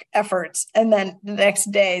heroic efforts. And then the next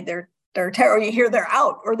day they're terrible. You hear they're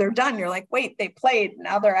out or they're done. You're like, wait, they played,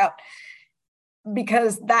 now they're out.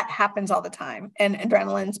 Because that happens all the time and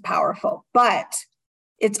adrenaline's powerful. But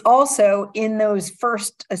it's also in those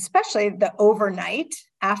first, especially the overnight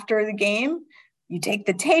after the game, you take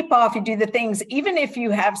the tape off, you do the things, even if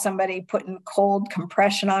you have somebody putting cold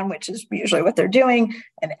compression on, which is usually what they're doing,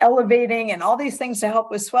 and elevating and all these things to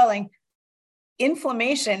help with swelling,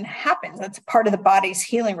 inflammation happens. That's part of the body's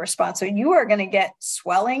healing response. So you are going to get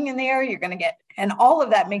swelling in the area, and all of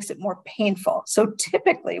that makes it more painful. So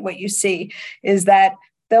typically what you see is that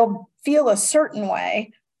they'll feel a certain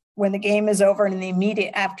way when the game is over and in the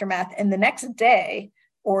immediate aftermath. And the next day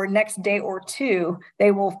or two,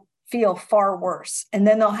 they will feel far worse. And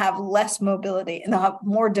then they'll have less mobility and they'll have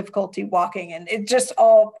more difficulty walking. And it just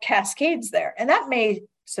all cascades there. And that may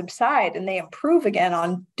subside and they improve again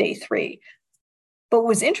on day 3. But what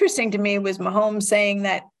was interesting to me was Mahomes saying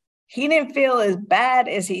that he didn't feel as bad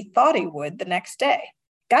as he thought he would the next day.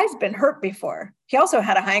 Guy's been hurt before. He also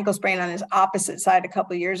had a high ankle sprain on his opposite side a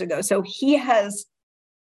couple of years ago. So he has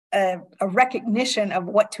a recognition of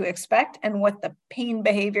what to expect and what the pain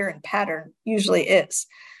behavior and pattern usually is.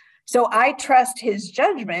 So I trust his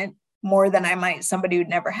judgment more than I might somebody who'd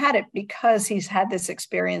never had it because he's had this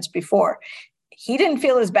experience before. He didn't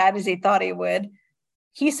feel as bad as he thought he would.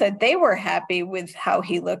 He said they were happy with how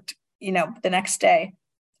he looked, the next day.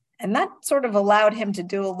 And that sort of allowed him to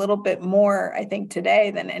do a little bit more, I think,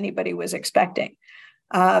 today than anybody was expecting.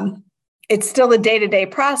 It's still a day-to-day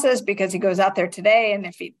process because he goes out there today, and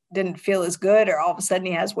if he didn't feel as good or all of a sudden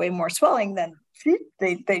he has way more swelling, then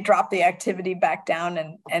they drop the activity back down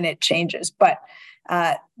and it changes. But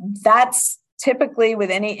that's typically with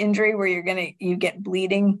any injury where you get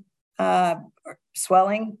bleeding or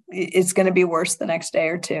swelling, it's going to be worse the next day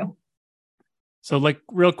or two. So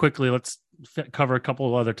real quickly, let's cover a couple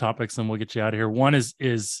of other topics and we'll get you out of here. One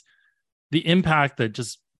is the impact that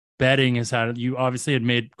just betting has had. You obviously had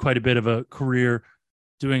made quite a bit of a career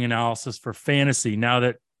doing analysis for fantasy. Now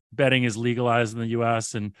that betting is legalized in the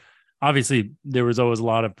US, and obviously there was always a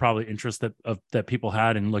lot of probably interest that people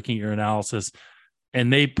had in looking at your analysis,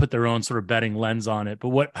 and they put their own sort of betting lens on it.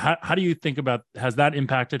 But how do you think about, has that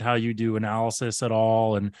impacted how you do analysis at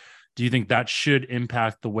all? And do you think that should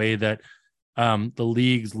impact the way that the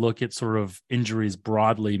leagues look at sort of injuries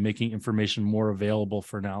broadly, making information more available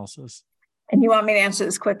for analysis? And you want me to answer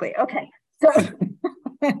this quickly? Okay. So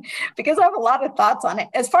because I have a lot of thoughts on it.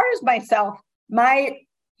 As far as myself,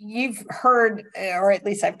 you've heard, or at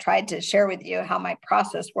least I've tried to share with you how my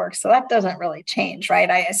process works. So that doesn't really change,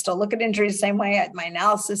 right? I still look at injuries the same way. My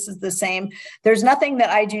analysis is the same. There's nothing that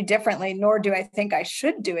I do differently, nor do I think I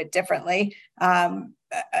should do it differently,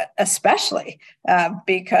 especially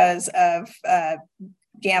because of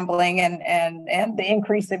gambling and the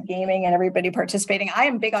increase of gaming and everybody participating. I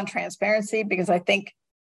am big on transparency because I think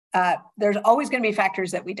there's always going to be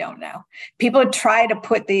factors that we don't know. People try to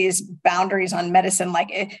put these boundaries on medicine,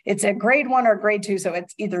 like it's a grade 1 or grade 2. So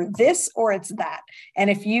it's either this or it's that. And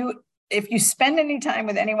if you spend any time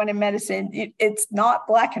with anyone in medicine, it's not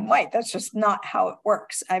black and white. That's just not how it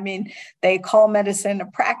works. I mean, they call medicine a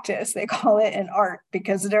practice. They call it an art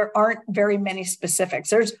because there aren't very many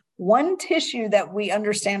specifics. There's one tissue that we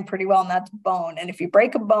understand pretty well, and that's bone. And if you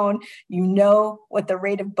break a bone, you know what the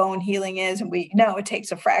rate of bone healing is. And we know it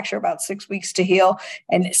takes a fracture about 6 weeks to heal.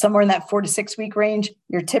 And somewhere in that 4 to 6 week range,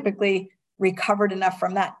 you're typically recovered enough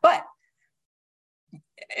from that. But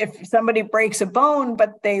if somebody breaks a bone,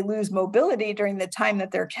 but they lose mobility during the time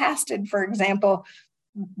that they're casted, for example,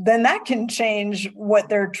 then that can change what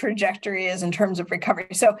their trajectory is in terms of recovery.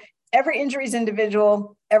 So every injury is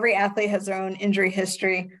individual. Every athlete has their own injury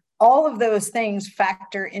history. All of those things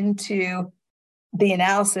factor into the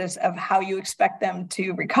analysis of how you expect them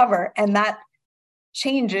to recover. And that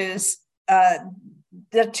changes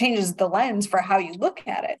the lens for how you look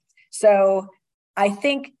at it. So I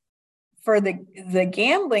think for the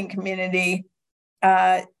gambling community,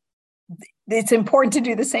 it's important to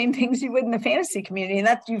do the same things you would in the fantasy community. And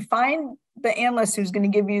that's, you find the analyst who's going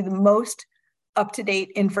to give you the most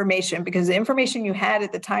up-to-date information, because the information you had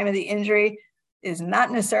at the time of the injury is not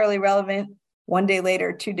necessarily relevant 1 day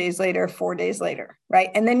later, 2 days later, 4 days later, right?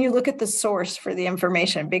 And then you look at the source for the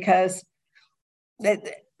information, because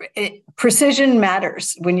precision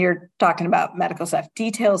matters when you're talking about medical stuff.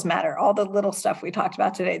 Details matter. All the little stuff we talked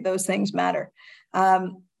about today, those things matter.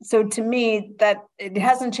 So to me, that it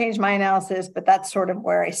hasn't changed my analysis, but that's sort of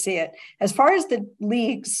where I see it. As far as the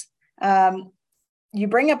leagues, you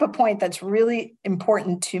bring up a point that's really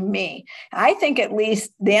important to me. I think at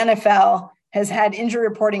least the NFL has had injury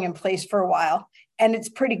reporting in place for a while, and it's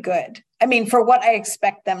pretty good. I mean, for what I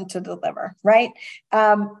expect them to deliver, right?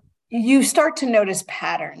 You start to notice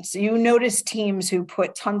patterns. You notice teams who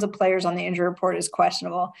put tons of players on the injury report as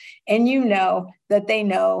questionable, and you know that they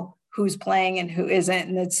know who's playing and who isn't.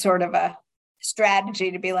 And it's sort of a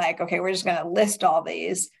strategy to be like, okay, we're just going to list all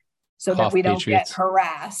these so that we don't get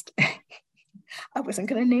harassed. I wasn't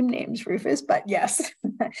going to name names, Rufus, but yes.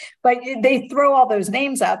 But they throw all those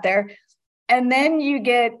names out there. And then you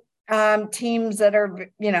get teams that are,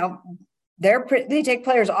 they take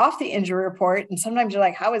players off the injury report. And sometimes you're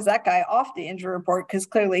like, how is that guy off the injury report? Because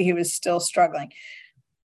clearly he was still struggling.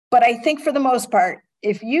 But I think for the most part,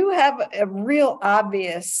 if you have a real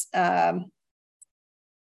obvious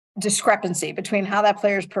discrepancy between how that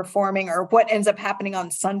player is performing or what ends up happening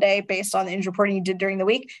on Sunday based on the injury reporting you did during the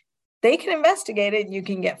week, they can investigate it and you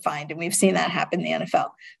can get fined. And we've seen that happen in the NFL.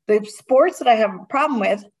 The sports that I have a problem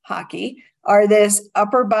with, hockey, are this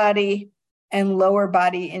upper body and lower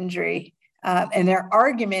body injury. And their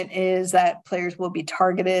argument is that players will be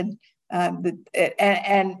targeted.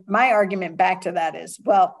 And my argument back to that is,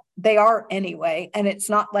 well, they are anyway. And it's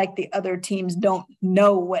not like the other teams don't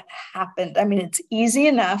know what happened. I mean, it's easy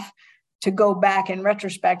enough to go back in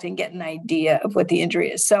retrospect and get an idea of what the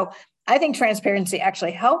injury is. So I think transparency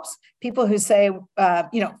actually helps people who say,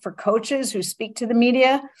 for coaches who speak to the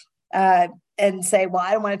media and say, well,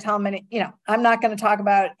 I don't want to tell them I'm not going to talk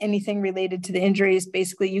about anything related to the injuries.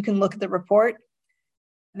 Basically, you can look at the report.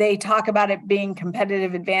 They talk about it being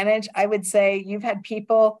competitive advantage. I would say you've had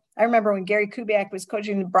people, I remember when Gary Kubiak was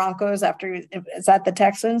coaching the Broncos after he was at the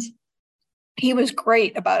Texans, he was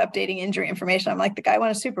great about updating injury information. I'm like, the guy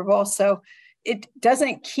won a Super Bowl. So it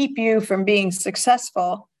doesn't keep you from being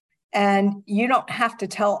successful. And you don't have to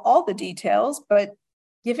tell all the details, but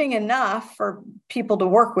giving enough for people to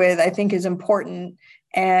work with, I think, is important.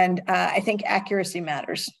 And I think accuracy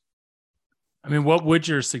matters. I mean, what would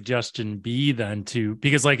your suggestion be then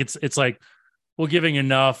because like, it's like, well, giving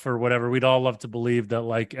enough or whatever, we'd all love to believe that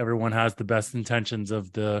like everyone has the best intentions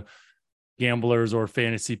of the gamblers or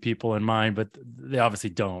fantasy people in mind, but they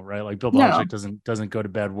obviously don't, right? Like Bill Belichick doesn't go to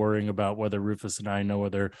bed worrying about whether Rufus and I know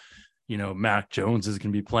whether, Mac Jones is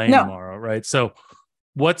going to be playing tomorrow. Right. So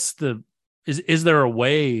is there a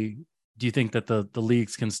way, do you think that the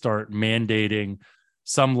leagues can start mandating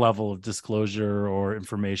some level of disclosure or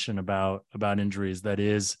information about injuries that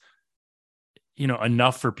is,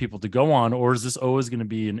 enough for people to go on? Or is this always going to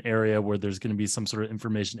be an area where there's going to be some sort of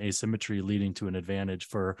information asymmetry leading to an advantage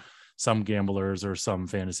for some gamblers or some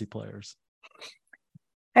fantasy players?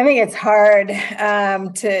 I think it's hard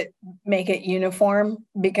to make it uniform,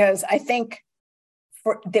 because I think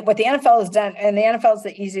what the NFL has done, and the NFL is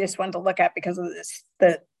the easiest one to look at because of this,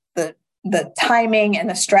 the timing and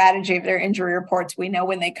the strategy of their injury reports. We know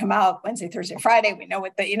when they come out Wednesday, Thursday, Friday. We know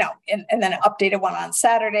what and then an updated one on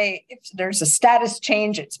Saturday. If there's a status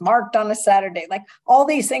change, it's marked on a Saturday. Like all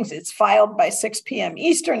these things, it's filed by 6 p.m.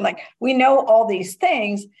 Eastern. Like we know all these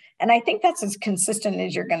things. And I think that's as consistent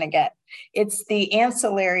as you're going to get. It's the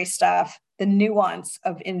ancillary stuff, the nuance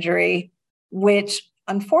of injury, which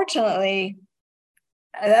unfortunately,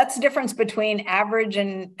 that's the difference between average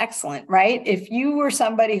and excellent, right? If you were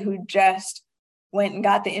somebody who just went and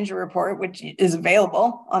got the injury report, which is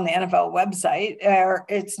available on the NFL website, or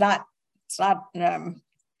it's not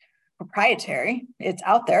proprietary, it's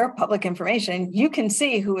out there, public information, you can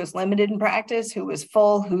see who was limited in practice, who was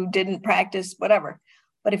full, who didn't practice, whatever.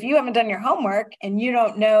 But if you haven't done your homework and you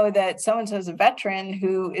don't know that so-and-so is a veteran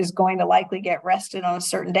who is going to likely get rested on a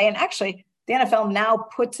certain day, and actually the NFL now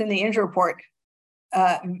puts in the injury report,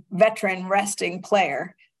 veteran resting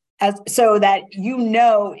player, so that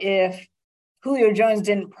if Julio Jones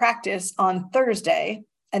didn't practice on Thursday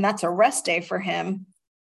and that's a rest day for him,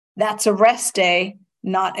 that's a rest day,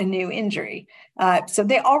 not a new injury. So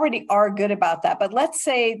they already are good about that. But let's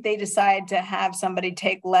say they decide to have somebody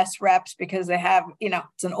take less reps because they have,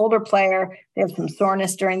 it's an older player, they have some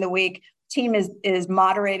soreness during the week, team is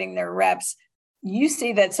moderating their reps. You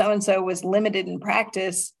see that so-and-so was limited in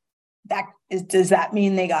practice. Does that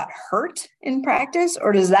mean they got hurt in practice,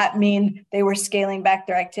 or does that mean they were scaling back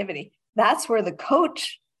their activity? That's where the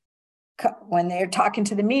coach, when they're talking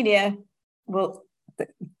to the media,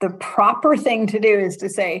 the proper thing to do is to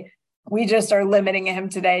say, we just are limiting him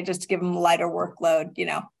today just to give him a lighter workload,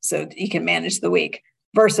 so he can manage the week,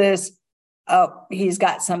 versus, oh, he's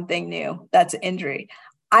got something new. That's an injury.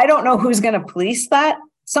 I don't know who's going to police that.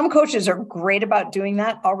 Some coaches are great about doing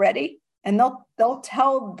that already. And they'll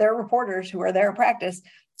tell their reporters who are there at practice,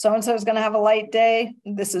 so-and-so is going to have a light day.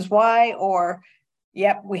 This is why, or,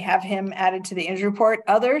 yep, we have him added to the injury report.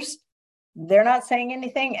 Others, they're not saying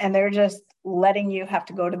anything, and they're just letting you have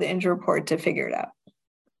to go to the injury report to figure it out.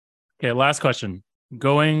 Okay, last question.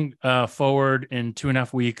 Going forward in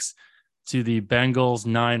 2.5 weeks to the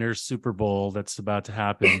Bengals-Niners Super Bowl that's about to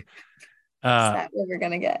happen. Is that what we're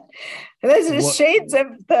going to get? This is shades of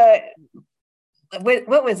the...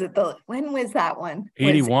 What was it? When was that one?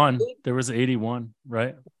 81. There was 81,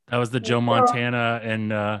 right? That was the Joe Montana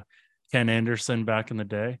and Ken Anderson back in the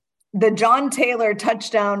day. The John Taylor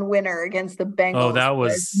touchdown winner against the Bengals. Oh, that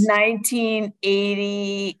was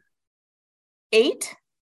 1988?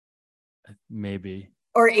 Maybe.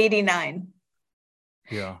 Or 89.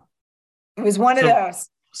 Yeah. It was one of those.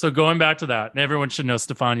 So going back to that, and everyone should know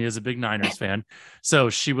Stefania is a big Niners fan. So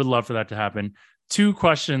she would love for that to happen. 2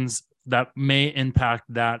 questions that may impact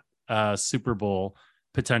that Super Bowl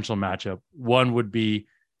potential matchup. One would be,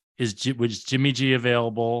 was Jimmy G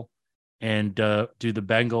available? And do the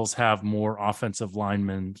Bengals have more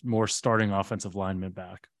starting offensive linemen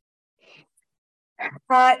back?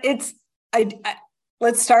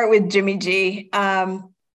 Let's start with Jimmy G.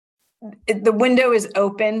 The window is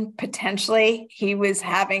open potentially. He was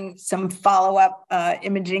having some follow-up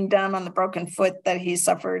imaging done on the broken foot that he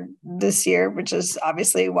suffered this year, which is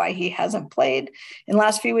obviously why he hasn't played in the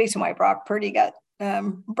last few weeks and why Brock Purdy got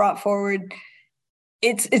brought forward.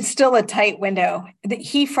 It's still a tight window.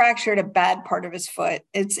 He fractured a bad part of his foot.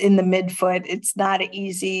 It's in the midfoot. It's not an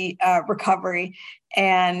easy recovery.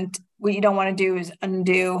 And what you don't want to do is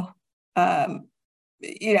undo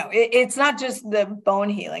it's not just the bone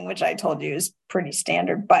healing, which I told you is pretty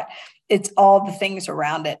standard, but it's all the things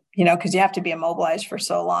around it, because you have to be immobilized for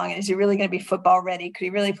so long. Is he really going to be football ready? Could he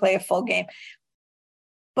really play a full game?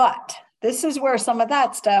 But this is where some of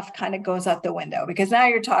that stuff kind of goes out the window, because now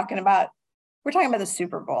we're talking about the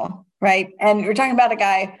Super Bowl, right? And we're talking about a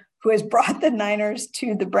guy who has brought the Niners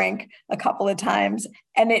to the brink a couple of times.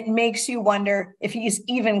 And it makes you wonder if he's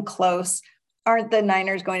even close. Aren't the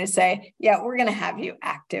Niners going to say, yeah, we're going to have you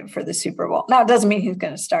active for the Super Bowl? Now, it doesn't mean he's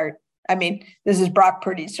going to start. I mean, this is Brock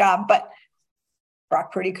Purdy's job, but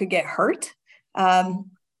Brock Purdy could get hurt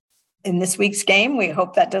in this week's game. We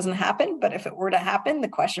hope that doesn't happen. But if it were to happen, the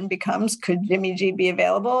question becomes, could Jimmy G be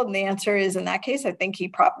available? And the answer is, in that case, I think he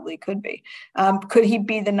probably could be. Could he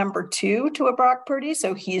be the number 2 to a Brock Purdy?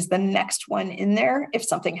 So he's the next one in there if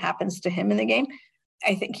something happens to him in the game?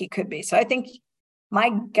 I think he could be. So I think my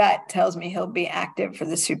gut tells me he'll be active for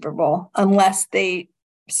the Super Bowl unless they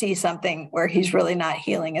see something where he's really not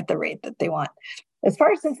healing at the rate that they want. As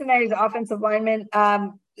far as Cincinnati's offensive linemen,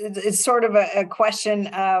 it's sort of a question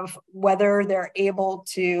of whether they're able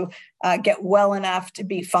to get well enough to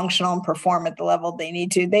be functional and perform at the level they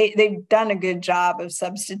need to. They've done a good job of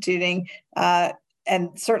substituting, and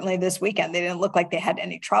certainly this weekend, they didn't look like they had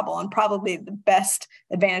any trouble. And probably the best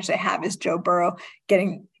advantage they have is Joe Burrow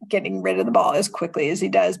getting rid of the ball as quickly as he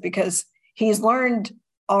does, because he's learned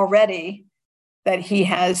already that he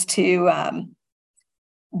has to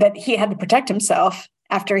that he had to protect himself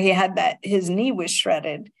after he had his knee was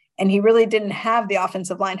shredded, and he really didn't have the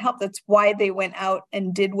offensive line help. That's why they went out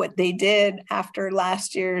and did what they did after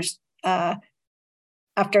last year's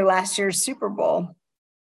Super Bowl.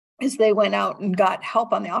 Is they went out and got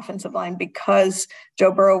help on the offensive line because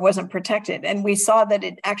Joe Burrow wasn't protected. And we saw that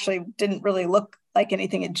it actually didn't really look like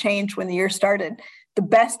anything had changed when the year started. The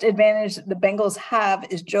best advantage the Bengals have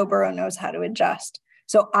is Joe Burrow knows how to adjust.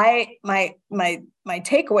 So my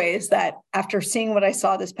takeaway is that after seeing what I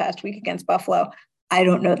saw this past week against Buffalo, I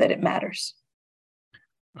don't know that it matters.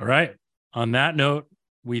 All right. On that note,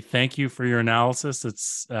 we thank you for your analysis.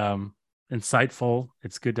 It's insightful.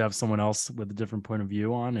 It's good to have someone else with a different point of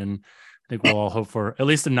view on, and I think we'll all hope for at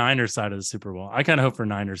least the Niners side of the Super Bowl. I kind of hope for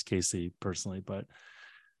Niners KC personally, but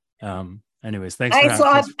anyways, thanks.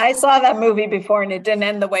 I saw that movie before and it didn't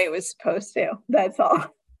end the way it was supposed to. That's all.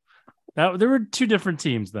 There were 2 different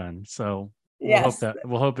teams then, so yes.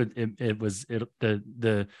 We'll hope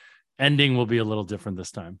the ending will be a little different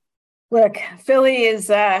this time. Look, Philly is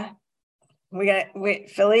Philly.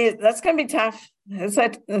 That's going to be tough. It's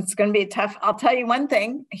going to be tough. I'll tell you one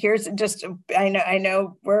thing. Here's just, I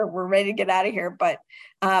know we're ready to get out of here, but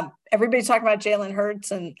everybody's talking about Jalen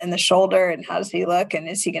Hurts and the shoulder and how does he look and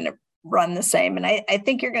is he going to run the same? And I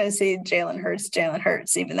think you're going to see Jalen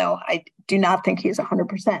Hurts, even though I do not think he's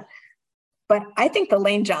 100%. But I think the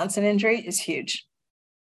Lane Johnson injury is huge.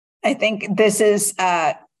 I think this is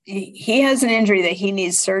he has an injury that he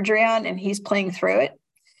needs surgery on, and he's playing through it.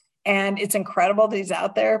 And it's incredible that he's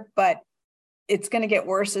out there, but it's going to get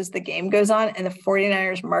worse as the game goes on. And the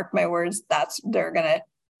 49ers, mark my words, they're going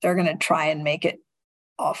to try and make it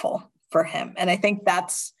awful for him. And I think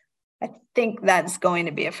that's going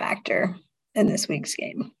to be a factor in this week's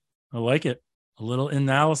game. I like it. A little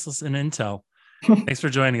analysis and intel. Thanks for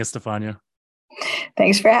joining us, Stefania.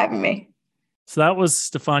 Thanks for having me. So that was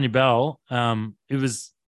Stefania Bell. It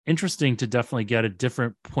was interesting to definitely get a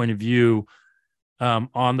different point of view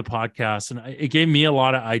on the podcast. And it gave me a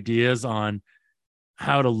lot of ideas on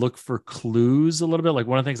how to look for clues a little bit. Like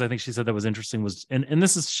one of the things I think she said that was interesting was, and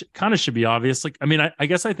this is kind of should be obvious. Like, I mean, I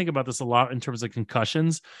guess I think about this a lot in terms of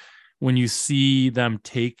concussions. When you see them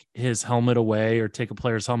take his helmet away or take a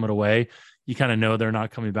player's helmet away, you kind of know they're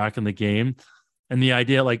not coming back in the game. And the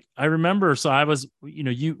idea, like I remember, so I was,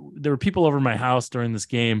 there were people over my house during this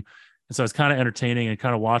game. And so I was kind of entertaining and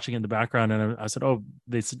kind of watching in the background. And I said, oh,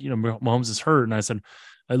 they said, Mahomes is hurt. And I said,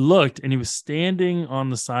 I looked and he was standing on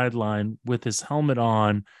the sideline with his helmet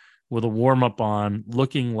on, with a warm up on,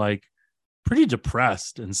 looking like pretty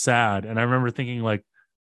depressed and sad. And I remember thinking, like,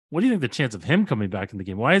 what do you think the chance of him coming back in the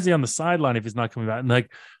game? Why is he on the sideline if he's not coming back? And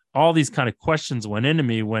like all these kind of questions went into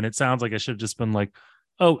me when it sounds like I should have just been like,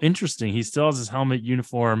 oh, interesting. He still has his helmet,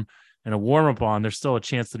 uniform, and a warm up on. There's still a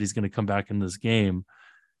chance that he's going to come back in this game.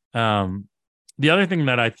 The other thing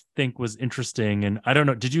that I think was interesting, and I don't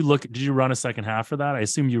know, did you run a second half for that? I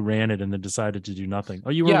assume you ran it and then decided to do nothing. Oh,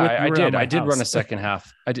 you were. Yeah, I did run a second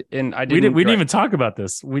half. I did, and I didn't. We didn't even talk about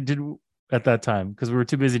this. We did at that time because we were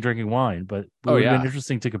too busy drinking wine. But it would have been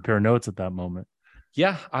interesting to compare notes at that moment.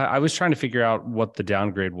 Yeah, I was trying to figure out what the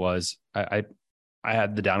downgrade was. I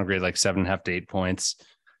had the downgrade like 7.5 to 8 points,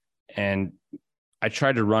 and I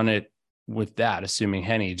tried to run it with that, assuming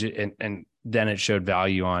Henne, and then it showed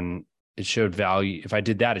value on. It showed value. If I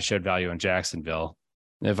did that, it showed value on Jacksonville.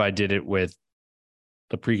 If I did it with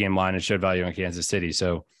the pregame line, it showed value on Kansas City.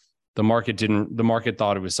 So the market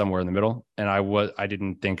thought it was somewhere in the middle. And I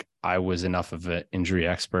didn't think I was enough of an injury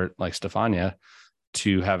expert like Stefania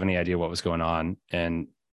to have any idea what was going on and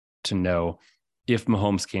to know if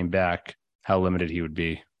Mahomes came back, how limited he would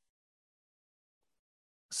be.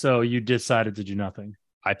 So you decided to do nothing.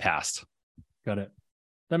 I passed. Got it.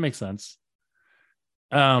 That makes sense.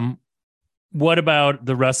 What about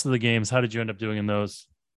the rest of the games? How did you end up doing in those?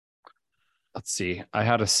 Let's see. I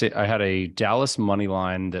had a Dallas money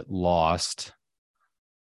line that lost.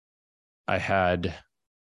 And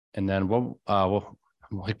then what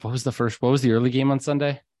was the early game on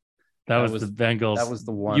Sunday? That was the Bengals. That was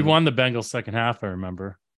the one. You won the Bengals second half, I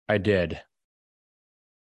remember. I did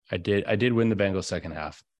win the Bengals second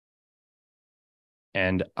half.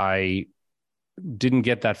 And I didn't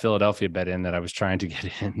get that Philadelphia bet in that I was trying to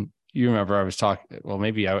get in. You remember I was talking, well,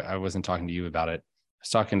 maybe I wasn't talking to you about it. I was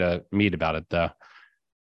talking to Mead about it though.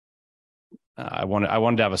 I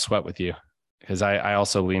wanted to have a sweat with you because I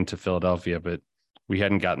also leaned to Philadelphia, but we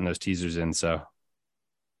hadn't gotten those teasers in. So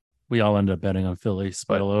we all ended up betting on Philly.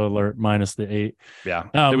 Spoiler alert, minus the 8.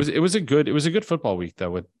 Yeah. It was a good football week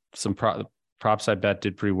though, with some props I bet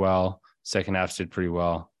did pretty well. Second half did pretty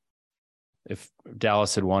well. If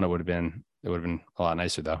Dallas had won, it would have been a lot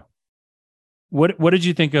nicer though. What did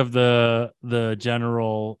you think of the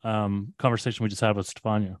general conversation we just had with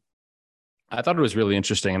Stefania? I thought it was really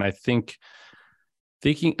interesting. And I think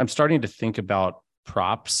I'm starting to think about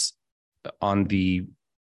props on the,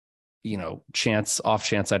 off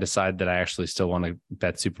chance I decide that I actually still want to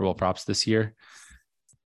bet Super Bowl props this year.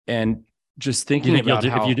 And just thinking about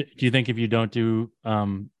do you think if you don't do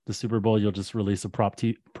the Super Bowl, you'll just release a prop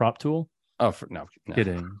tool? Oh, no.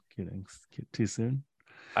 Kidding. Too soon.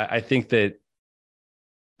 I think that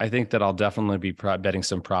I'll definitely be betting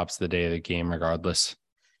some props the day of the game, regardless.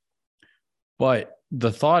 But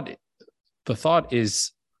the thought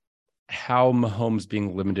is how Mahomes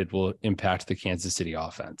being limited will impact the Kansas City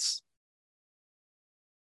offense.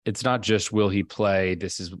 It's not just will he play.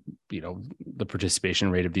 This is, the participation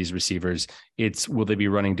rate of these receivers. It's will they be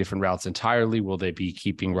running different routes entirely? Will they be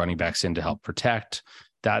keeping running backs in to help protect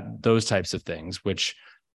those types of things, which,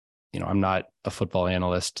 I'm not a football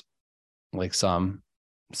analyst like some.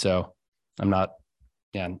 So I'm not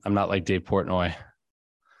like Dave Portnoy.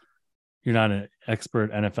 You're not an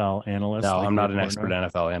expert NFL analyst? No, like I'm not Dave an Portnoy? expert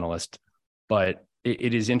NFL analyst, but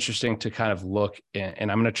it is interesting to kind of look,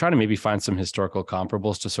 and I'm going to try to maybe find some historical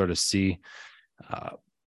comparables to sort of see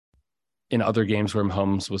in other games where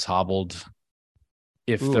Mahomes was hobbled,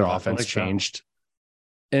 if their offense changed.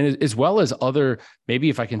 And as well as maybe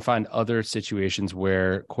if I can find other situations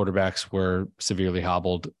where quarterbacks were severely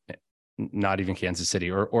hobbled, not even Kansas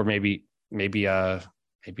City, or maybe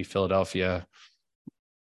Philadelphia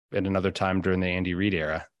at another time during the Andy Reid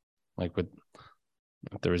era, like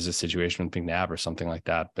if there was a situation with McNabb or something like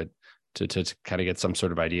that, but to kind of get some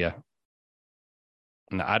sort of idea.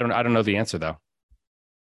 And I don't know the answer though.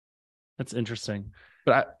 That's interesting.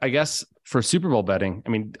 But I guess for Super Bowl betting, I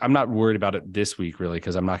mean, I'm not worried about it this week really,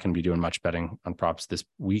 because I'm not going to be doing much betting on props this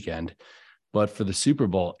weekend. But for the Super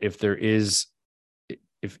Bowl, if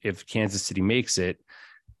Kansas City makes it,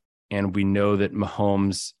 and we know that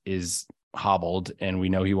Mahomes is hobbled and we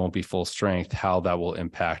know he won't be full strength, how that will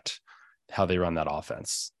impact how they run that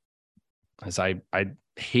offense. As I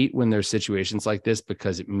hate when there's situations like this,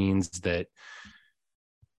 because it means that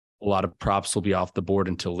a lot of props will be off the board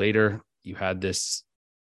until later. You had this,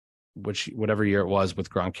 whatever year it was with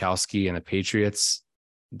Gronkowski and the Patriots.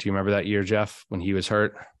 Do you remember that year, Jeff, when he was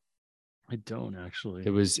hurt? I don't actually.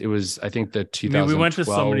 It was I think the 2012. We went to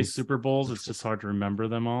so many Super Bowls, it's just hard to remember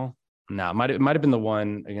them all. No, it might have been the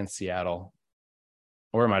one against Seattle,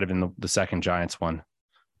 or it might have been the second Giants one.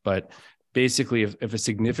 But basically, if a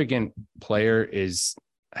significant player is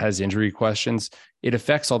has injury questions, it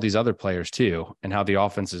affects all these other players too, and how the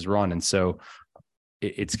offense is run. And so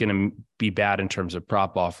it's going to be bad in terms of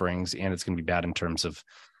prop offerings, and it's going to be bad in terms of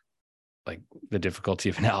like the difficulty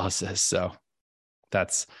of analysis. So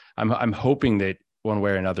I'm hoping that one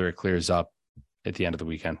way or another it clears up at the end of the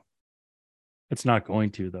weekend. It's not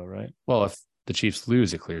going to, though, right? Well, if the Chiefs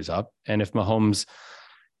lose, it clears up. And if Mahomes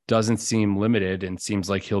doesn't seem limited and seems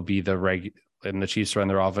like he'll be and the Chiefs run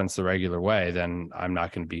their offense the regular way, then I'm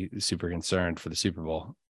not going to be super concerned for the Super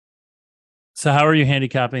Bowl. So how are you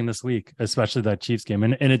handicapping this week, especially that Chiefs game?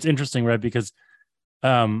 And it's interesting, right? Because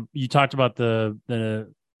you talked about the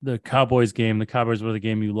Cowboys game. The Cowboys were the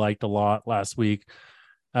game you liked a lot last week.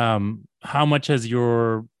 How much has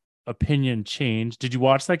your opinion changed? Did you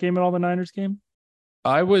watch that game at all, the Niners game?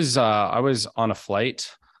 I was on a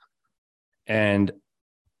flight and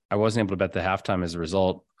I wasn't able to bet the halftime as a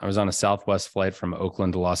result. I was on a Southwest flight from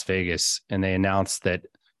Oakland to Las Vegas, and they announced that,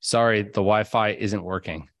 sorry, the Wi-Fi isn't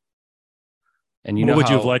working. And what would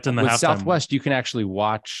you have liked in the with halftime? Southwest, you can actually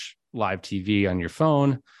watch live TV on your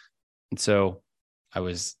phone. And so I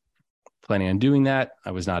was planning on doing that. I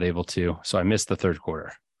was not able to. So I missed the third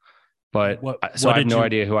quarter. But I have no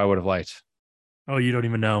idea who I would have liked. Oh, you don't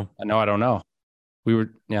even know? No, I don't know.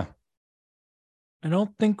 Yeah. I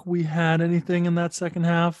don't think we had anything in that second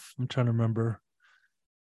half. I'm trying to remember.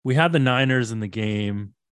 We had the Niners in the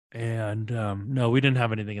game, and no, we didn't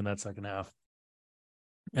have anything in that second half.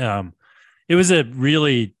 It was a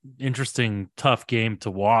really interesting, tough game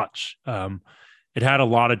to watch. It had a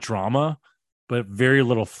lot of drama, but very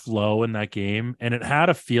little flow in that game. And it had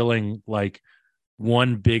a feeling like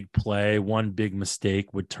one big play, one big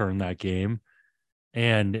mistake would turn that game.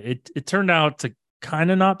 And it turned out to kind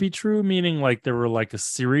of not be true, meaning like there were like a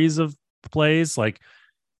series of plays, like,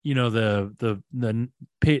 you know, the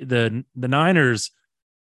Niners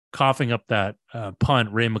coughing up that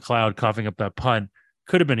punt, Ray McLeod coughing up that punt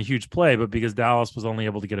could have been a huge play, but because Dallas was only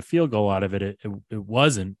able to get a field goal out of it, it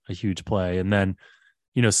wasn't a huge play. And then,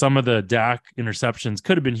 you know, some of the Dak interceptions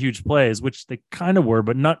could have been huge plays, which they kind of were,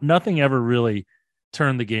 but nothing ever really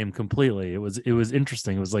turned the game completely. It was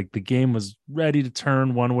interesting. It was like the game was ready to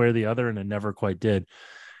turn one way or the other, and it never quite did.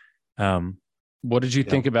 What did you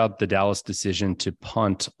think about the Dallas decision to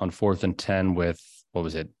punt on 4th and 10 with, what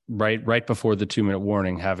was it, right before the 2-minute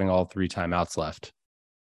warning, having all 3 timeouts left?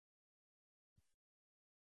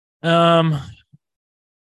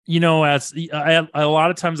 You know, as a lot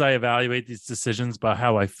of times I evaluate these decisions by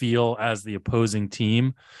how I feel as the opposing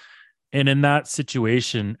team. And in that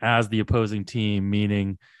situation, as the opposing team,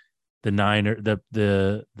 meaning the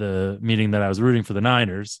meaning that I was rooting for the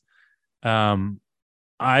Niners,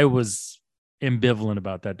 I was ambivalent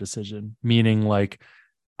about that decision, meaning like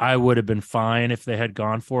I would have been fine if they had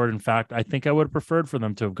gone for it. In fact, I think I would have preferred for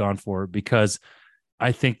them to have gone for it, because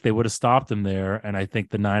I think they would have stopped them there. And I think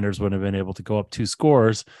the Niners would have been able to go up 2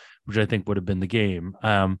 scores, which I think would have been the game.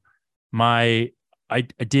 I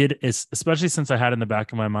did, especially since I had in the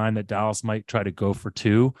back of my mind that Dallas might try to go for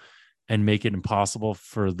 2 and make it impossible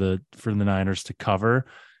for the Niners to cover.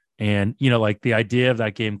 And, you know, like the idea of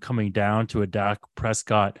that game coming down to a Dak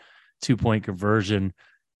Prescott 2-point conversion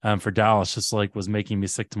for Dallas just like was making me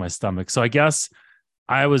sick to my stomach. So I guess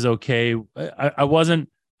I was okay. I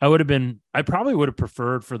probably would have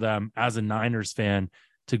preferred for them as a Niners fan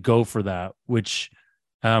to go for that, which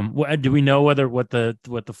do we know what the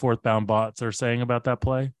 4th down bots are saying about that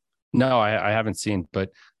play? No, I haven't seen,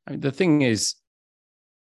 but I mean, the thing is,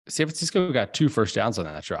 San Francisco got 2 first downs on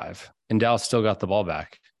that drive, and Dallas still got the ball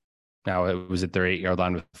back. Now it was at their 8-yard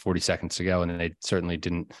line with 40 seconds to go, and they certainly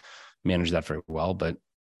didn't manage that very well, but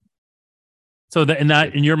so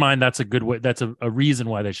in your mind, that's a good way. That's a reason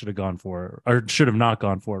why they should have gone for it, or should have not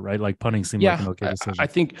gone for it, right? Like punting seemed like an okay decision. I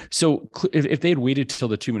think so. If they had waited till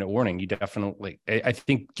the 2-minute warning, you definitely, I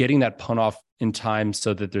think getting that punt off in time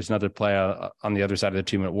so that there's another play on the other side of the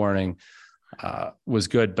 2-minute warning was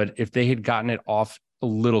good. But if they had gotten it off a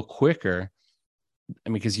little quicker, I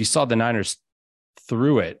mean, because you saw the Niners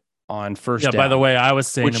threw it on first down. By the way, I was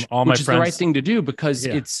saying all my friends, which is the right thing to do, because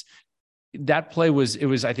that play was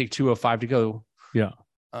I think 2:05 to go. Yeah.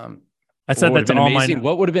 I said that to all my.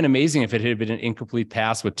 What would have been amazing if it had been an incomplete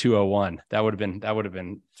pass with 2:01? That would have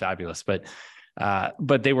been fabulous. But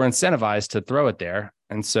they were incentivized to throw it there,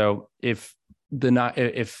 and so if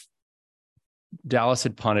Dallas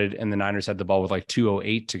had punted and the Niners had the ball with like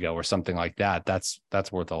 2:08 to go or something like that, that's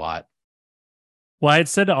worth a lot. Well, I had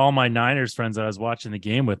said to all my Niners friends that I was watching the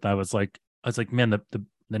game with, I was like, man,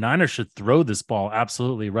 the Niners should throw this ball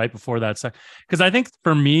absolutely right before that. Because I think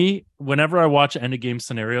for me, whenever I watch end of game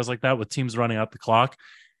scenarios like that with teams running out the clock,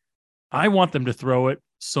 I want them to throw it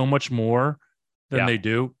so much more than they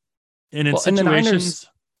do. And in Well, and the situations,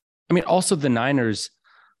 also the Niners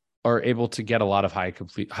are able to get a lot of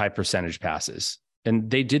high percentage passes.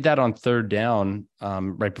 And they did that on third down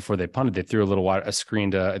right before they punted. They threw a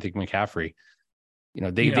screen to, I think, McCaffrey.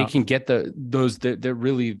 They can get those that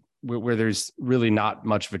really where there's really not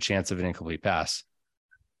much of a chance of an incomplete pass.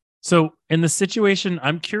 So in the situation,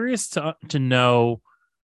 I'm curious to know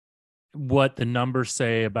what the numbers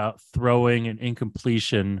say about throwing an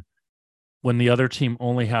incompletion when the other team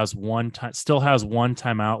only has still has one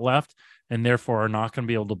timeout left, and therefore are not going to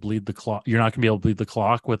be able to bleed the clock. You're not going to be able to bleed the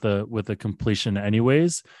clock with a completion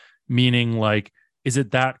anyways. Meaning, like, is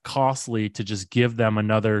it that costly to just give them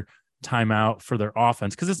another timeout for their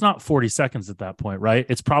offense? Because it's not 40 seconds at that point, right?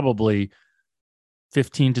 It's probably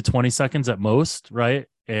 15 to 20 seconds at most, right?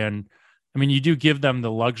 And I mean, you do give them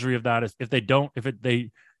the luxury of that. If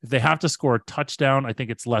they have to score a touchdown, I think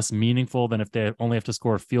it's less meaningful than if they only have to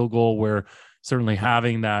score a field goal, where certainly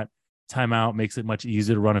having that timeout makes it much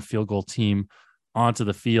easier to run a field goal team onto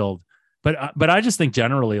the field. But I just think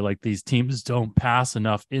generally, like, these teams don't pass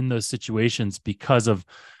enough in those situations because of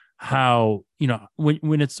how,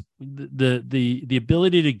 when it's the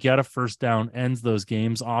ability to get a first down ends those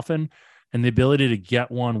games often, and the ability to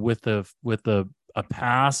get one with a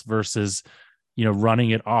pass versus, running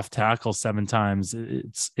it off tackle 7 times.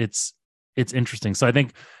 It's interesting. So I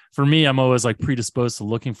think for me, I'm always like predisposed to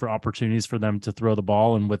looking for opportunities for them to throw the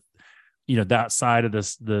ball. And with, that side of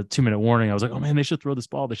this, the 2-minute warning, I was like, oh man, they should throw this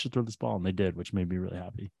ball. They should throw this ball. And they did, which made me really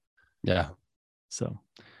happy. Yeah. So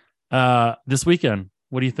this weekend,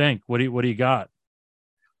 what do you think? What do you got?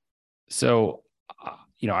 So,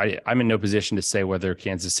 I'm in no position to say whether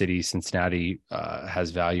Kansas City, Cincinnati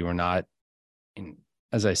has value or not. And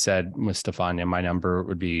as I said with Stefania, my number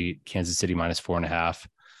would be Kansas City -4.5.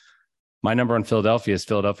 My number on Philadelphia is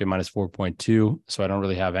Philadelphia -4.2. So I don't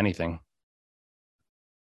really have anything.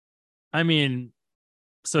 I mean,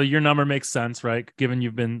 so your number makes sense, right? Given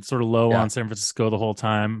you've been sort of low on San Francisco the whole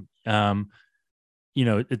time.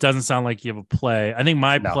 It doesn't sound like you have a play. I think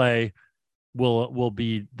my play will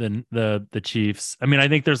be the Chiefs. I mean, I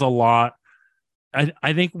think there's a lot.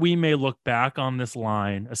 I think we may look back on this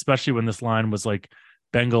line, especially when this line was like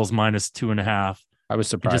Bengals -2.5. I was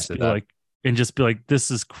surprised at that. And just be like,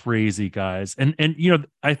 this is crazy, guys. And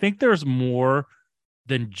I think there's more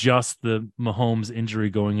than just the Mahomes injury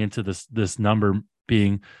going into this number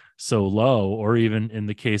being so low, or even in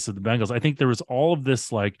the case of the Bengals. I think there was all of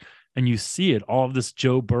this, like, and you see it, all of this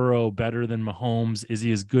Joe Burrow better than Mahomes. Is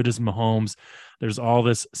he as good as Mahomes? There's all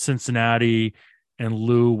this Cincinnati and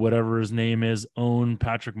Lou, whatever his name is, own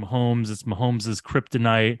Patrick Mahomes. It's Mahomes'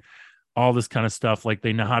 kryptonite, all this kind of stuff. Like,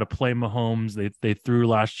 they know how to play Mahomes. They threw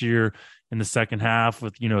last year in the second half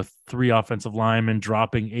with, 3 offensive linemen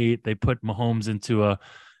dropping 8. They put Mahomes into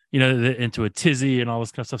a tizzy and all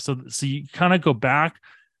this kind of stuff. So you kind of go back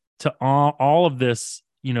to all of this,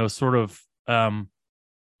 sort of,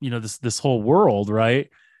 this whole world, right?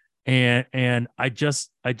 And I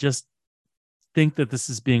just think that this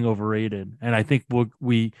is being overrated. And I think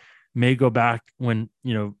we may go back when,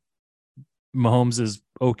 Mahomes is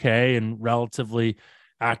okay and relatively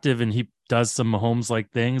active and he does some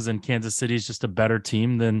Mahomes-like things, and Kansas City is just a better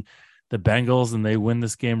team than the Bengals, and they win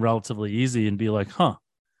this game relatively easy, and be like,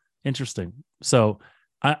 interesting. So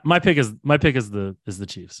my pick is the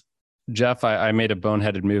Chiefs. Jeff, I made a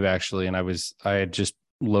boneheaded move actually, and I had just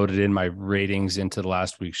loaded in my ratings into the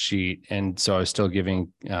last week's sheet, and so I was still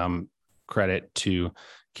giving credit to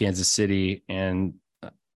Kansas City and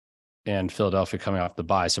Philadelphia coming off the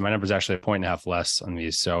bye. So my number is actually 1.5 less on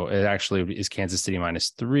these. So it actually is Kansas City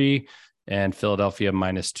 -3 and Philadelphia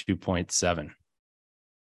 -2.7.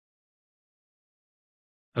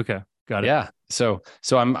 Okay, got it. Yeah. So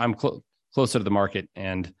I'm closer to the market,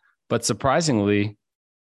 but surprisingly,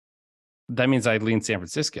 that means I lean San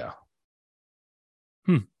Francisco,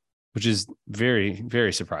 which is very,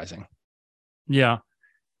 very surprising. Yeah.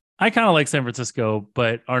 I kind of like San Francisco,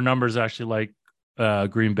 but our numbers actually like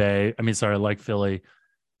Green Bay. Like Philly,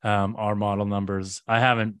 our model numbers. I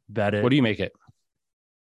haven't bet it. What do you make it?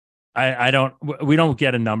 We don't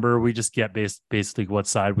get a number. We just get basically what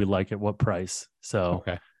side we like at what price. So,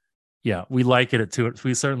 okay. Yeah, we like it at 2.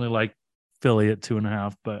 We certainly like Philly at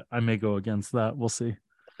 2.5, but I may go against that. We'll see.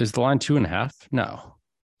 Is the line 2.5? No.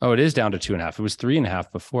 Oh, it is down to 2.5. It was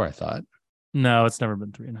 3.5 before, I thought. No, it's never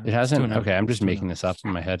been 3.5. It hasn't? Okay, I'm just making this up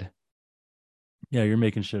in my head. Yeah, you're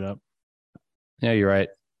making shit up. Yeah, you're right.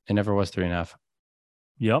 It never was 3.5.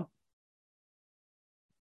 Yep.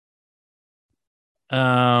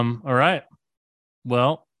 All right.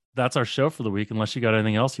 Well, that's our show for the week, unless you got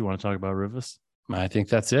anything else you want to talk about, Rufus. I think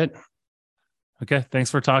that's it. Okay. Thanks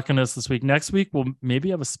for talking to us this week. Next week, we'll maybe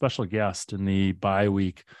have a special guest in the bye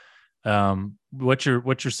week. What's your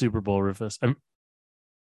Super Bowl, Rufus?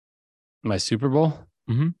 My Super Bowl?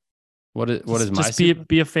 Mm-hmm. What is my just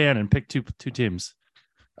be a fan and pick two teams.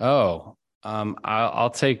 Oh, I'll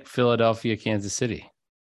take Philadelphia, Kansas City.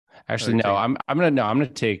 Actually, no, I'm gonna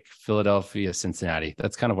take Philadelphia, Cincinnati.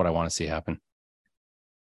 That's kind of what I want to see happen.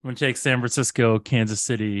 I'm going to take San Francisco, Kansas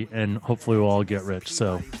City, and hopefully we'll all get rich.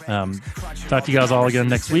 So talk to you guys all again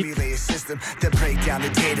next week. That break down the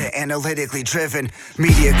data, analytically driven.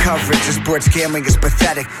 Media coverage of sports gambling is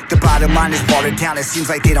pathetic. The bottom line is watered down. It seems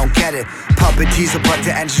like they don't get it. Puppet teaser, but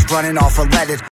the engine's running off unleaded.